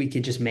we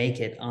could just make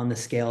it on the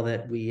scale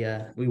that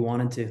we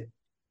wanted to.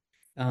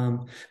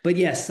 But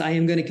yes, I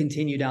am going to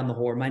continue down the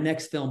horror. My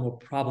next film will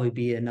probably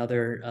be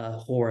another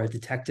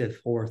detective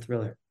horror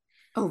thriller.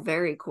 Oh,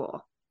 very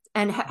cool.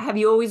 And have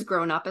you always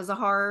grown up as a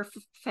horror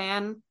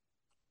fan?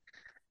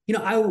 You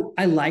know,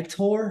 I liked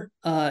horror.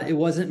 It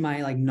wasn't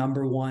my like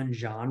number one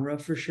genre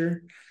for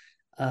sure.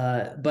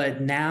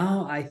 But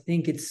now I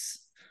think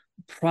it's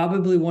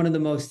probably one of the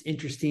most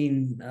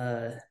interesting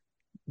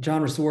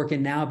genres to work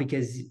in now,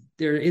 because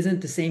there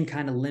isn't the same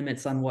kind of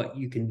limits on what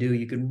you can do.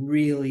 You can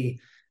really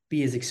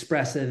be as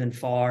expressive and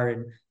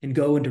far and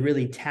go into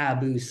really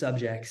taboo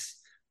subjects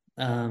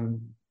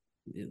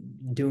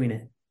doing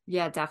it.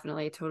 Yeah,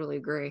 definitely. I totally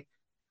agree.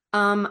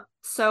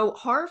 So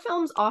horror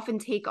films often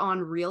take on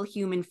real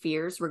human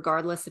fears,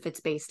 regardless if it's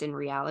based in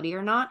reality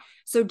or not.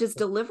 So does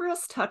Deliver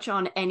Us touch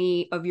on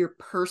any of your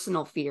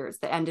personal fears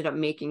that ended up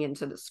making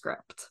into the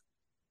script?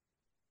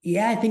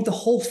 Yeah, I think the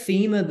whole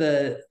theme of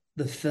the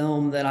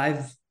film that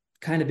I've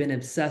kind of been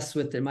obsessed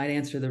with, that might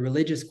answer the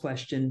religious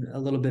question a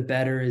little bit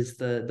better, is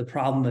the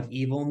problem of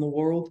evil in the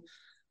world,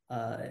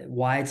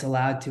 why it's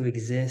allowed to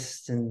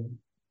exist, and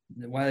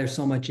why there's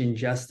so much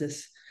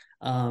injustice.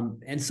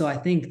 And so I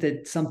think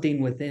that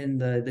something within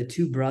the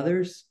two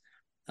brothers,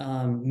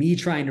 me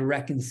trying to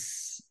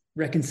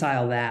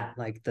reconcile that,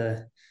 like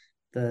the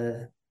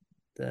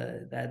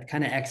that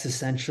kind of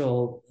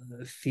existential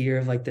fear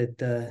of like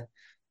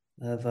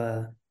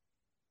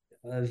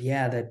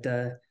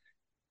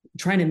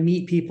trying to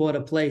meet people at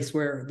a place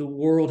where the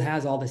world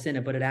has all this in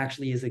it, but it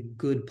actually is a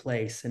good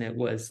place, and it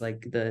was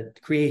like the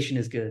creation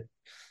is good.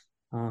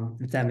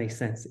 If that makes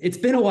sense. It's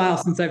been a while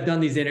since I've done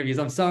these interviews.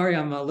 I'm sorry,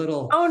 I'm a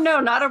little Oh no,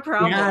 not a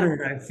problem.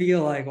 scattered. I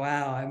feel like,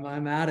 wow,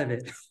 I'm out of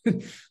it.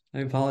 I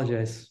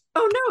apologize.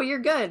 Oh no, you're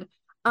good.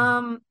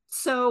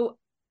 So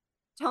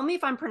tell me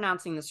if I'm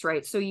pronouncing this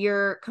right. So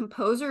you're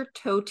composer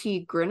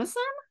Toti Grinason?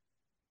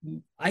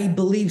 I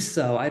believe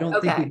so. I don't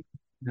think Okay. we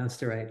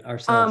pronounced it right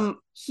ourselves.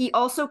 He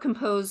also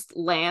composed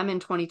Lamb in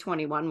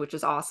 2021, which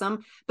is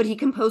awesome, but he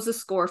composed the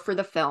score for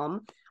the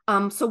film.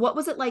 So what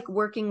was it like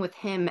working with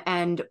him,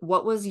 and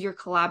what was your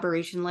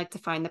collaboration like to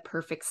find the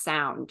perfect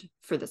sound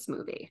for this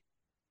movie?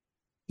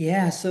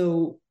 Yeah,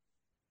 so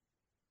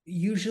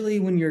usually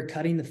when you're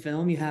cutting the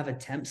film, you have a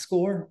temp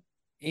score,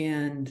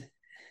 and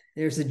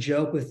there's a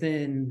joke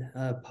within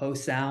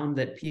post sound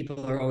that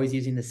people are always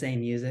using the same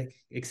music,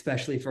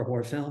 especially for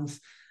horror films.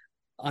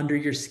 Under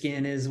Your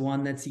Skin is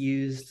one that's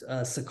used,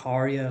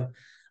 Sicario.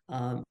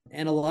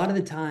 And a lot of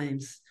the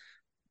times,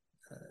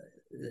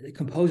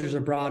 composers are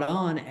brought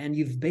on, and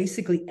you've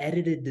basically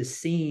edited the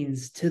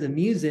scenes to the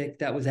music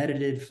that was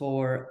edited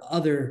for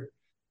other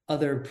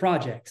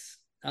projects.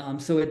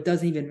 So it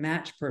doesn't even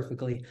match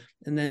perfectly.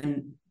 And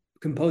then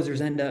composers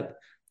end up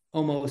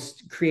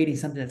almost creating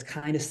something that's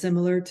kind of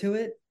similar to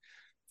it.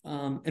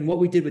 And what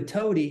we did with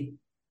Toady,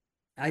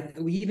 it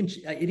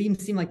even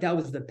seemed like that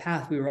was the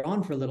path we were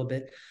on for a little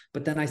bit,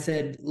 but then I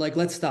said, like,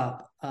 let's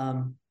stop.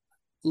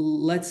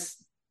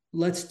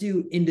 Let's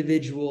do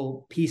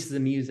individual pieces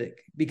of music,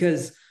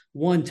 because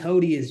one,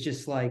 Toady is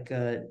just like,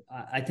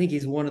 I think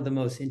he's one of the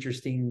most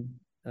interesting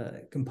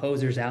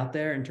composers out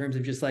there in terms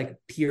of just like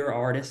pure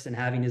artist and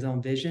having his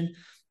own vision.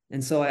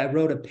 And so I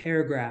wrote a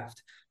paragraph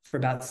for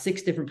about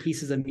 6 different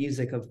pieces of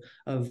music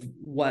of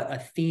what a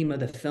theme of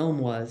the film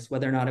was,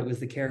 whether or not it was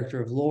the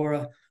character of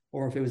Laura,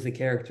 or if it was the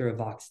character of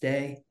Vox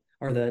Day,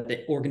 or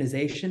the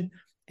organization,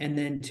 and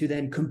then to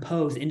then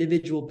compose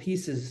individual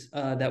pieces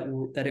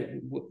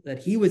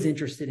that he was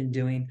interested in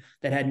doing,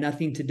 that had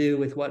nothing to do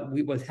with what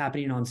was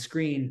happening on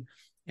screen.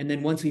 And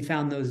then once we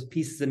found those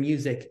pieces of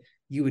music,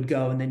 you would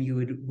go and then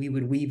we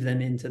would weave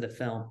them into the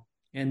film,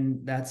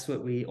 and that's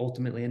what we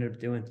ultimately ended up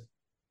doing.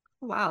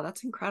 Wow,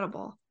 that's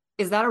incredible.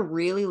 Is that a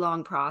really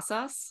long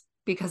process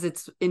because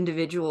it's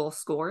individual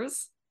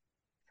scores?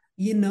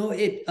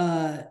 It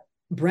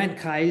Brent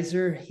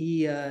Kaiser,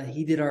 he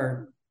did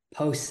our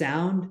post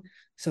sound,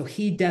 so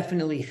he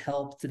definitely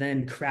helped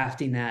then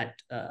crafting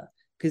that,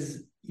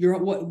 because you're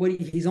what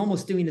he's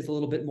almost doing is a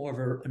little bit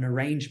more of an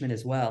arrangement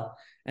as well,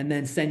 and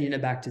then sending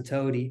it back to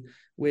Toady,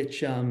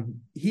 which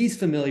he's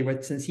familiar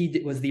with since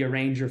was the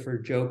arranger for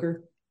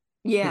Joker.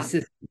 Yeah.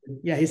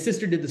 His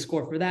sister did the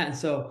score for that, and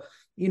so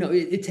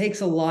it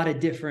takes a lot of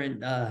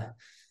different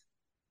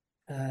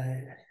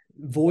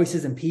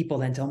voices and people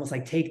then to almost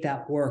like take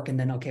that work and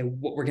then, okay,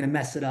 we're going to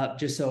mess it up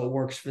just so it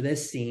works for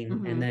this scene.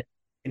 Mm-hmm. And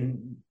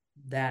then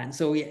that, and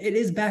so it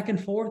is back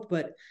and forth,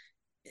 but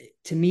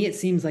to me it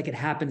seems like it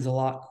happens a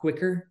lot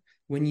quicker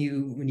when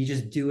you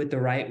just do it the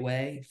right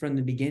way from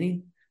the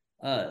beginning,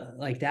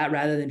 like that,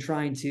 rather than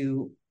trying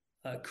to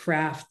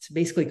craft,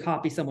 basically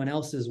copy someone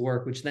else's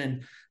work, which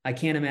then I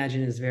can't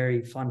imagine is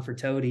very fun for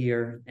Toady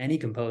or any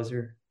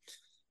composer.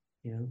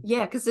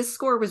 Yeah, because this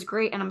score was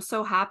great, and I'm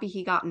so happy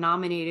he got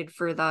nominated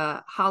for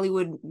the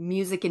Hollywood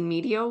Music and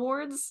Media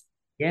Awards.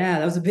 Yeah,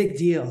 that was a big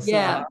deal.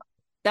 Yeah,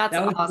 that's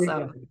that was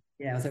awesome.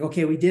 Yeah, I was like,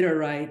 okay, we did it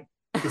right.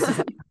 This is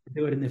how we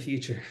do it in the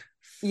future.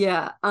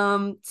 Yeah.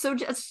 So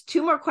just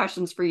 2 more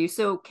questions for you.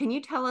 So can you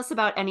tell us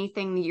about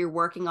anything that you're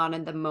working on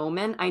at the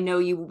moment? I know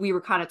we were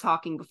kind of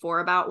talking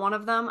before about one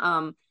of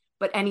them,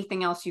 but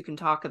anything else you can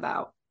talk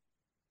about?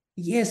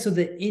 Yeah, so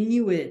the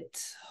Inuit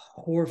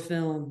horror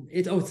film,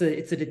 it's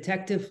a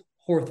detective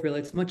horror thriller.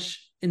 It's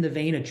much in the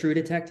vein of True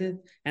Detective.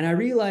 And I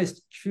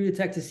realized True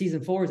Detective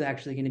season 4 is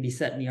actually going to be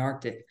set in the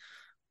Arctic.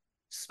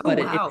 But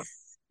wow.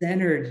 it's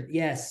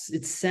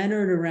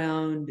centered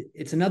around,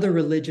 it's another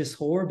religious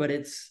horror, but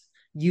it's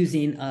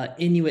using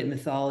Inuit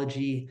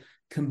mythology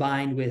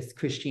combined with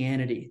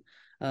Christianity.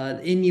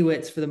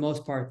 Inuits, for the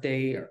most part,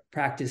 they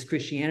practice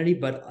Christianity,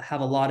 but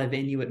have a lot of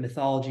Inuit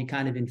mythology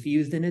kind of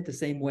infused in it, the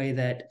same way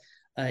that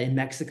in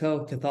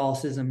Mexico,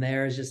 Catholicism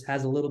there just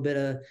has a little bit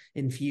of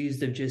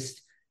infused of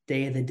just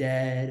Day of the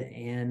Dead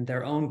and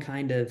their own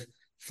kind of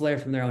flair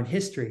from their own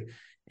history.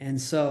 And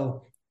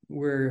so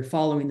we're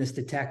following this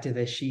detective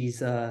as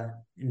she's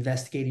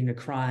investigating a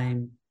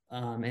crime,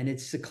 and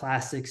it's a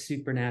classic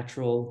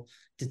supernatural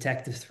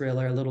detective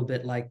thriller, a little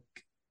bit like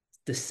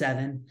The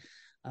Seven,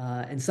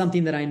 and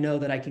something that I know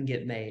that I can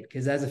get made,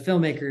 because as a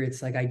filmmaker,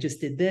 it's like, I just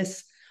did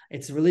this.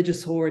 It's a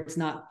religious horror. It's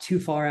not too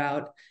far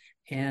out,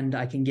 and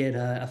I can get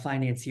a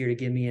financier to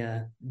give me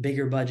a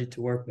bigger budget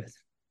to work with.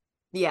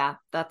 Yeah,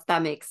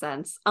 that makes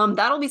sense.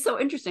 That'll be so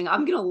interesting.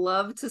 I'm gonna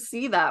love to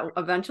see that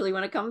eventually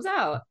when it comes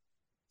out.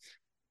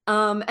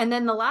 And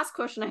then the last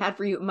question I had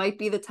for you might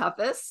be the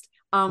toughest.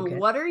 Okay.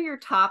 What are your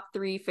top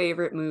 3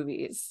 favorite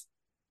movies?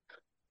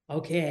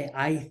 Okay,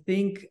 I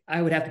think I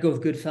would have to go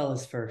with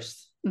Goodfellas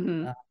first,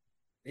 Mm-hmm.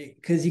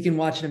 because you can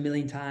watch it a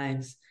million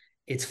times.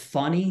 It's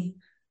funny,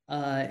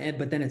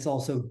 but then it's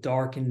also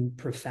dark and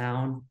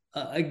profound.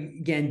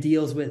 Again,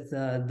 deals with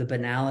the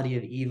banality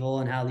of evil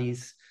and how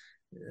these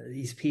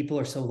people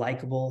are so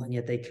likable and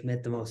yet they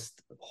commit the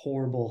most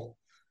horrible,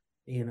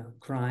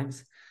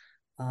 crimes.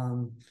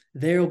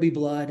 There Will Be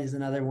Blood is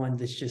another one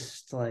that's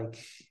just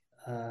like,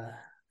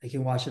 I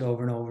can watch it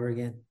over and over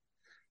again.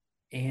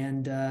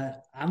 And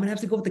I'm gonna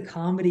have to go with the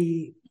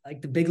comedy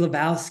like The Big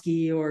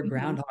Lebowski or Mhm.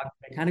 Groundhog.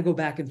 I kind of go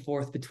back and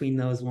forth between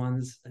those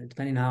ones,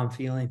 depending on how I'm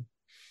feeling.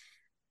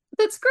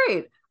 That's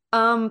great.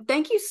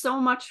 Thank you so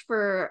much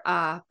for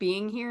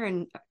being here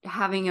and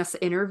having us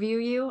interview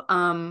you.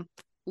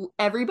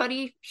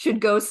 Everybody should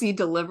go see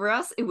Deliver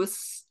Us. It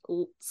was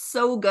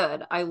so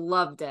good. I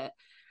loved it.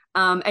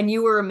 And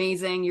you were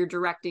amazing. Your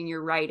directing,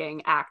 your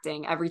writing,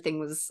 acting, everything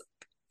was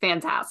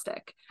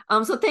fantastic.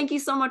 So thank you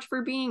so much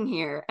for being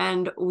here,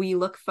 and we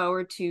look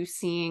forward to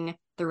seeing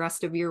the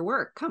rest of your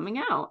work coming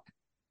out.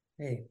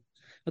 Hey,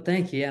 well,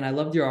 thank you. And I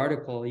loved your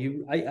article.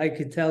 I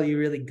could tell you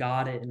really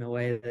got it in a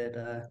way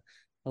that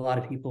a lot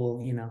of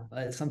people,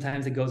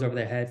 sometimes it goes over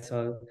their head.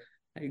 So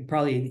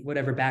probably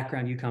whatever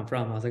background you come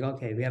from, I was like,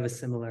 okay, we have a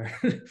similar.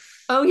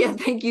 Oh yeah,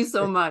 thank you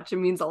so much. It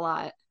means a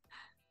lot.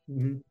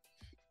 Mhm.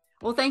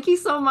 Well, thank you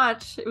so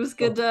much. It was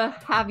good Well,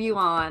 to have you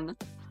on.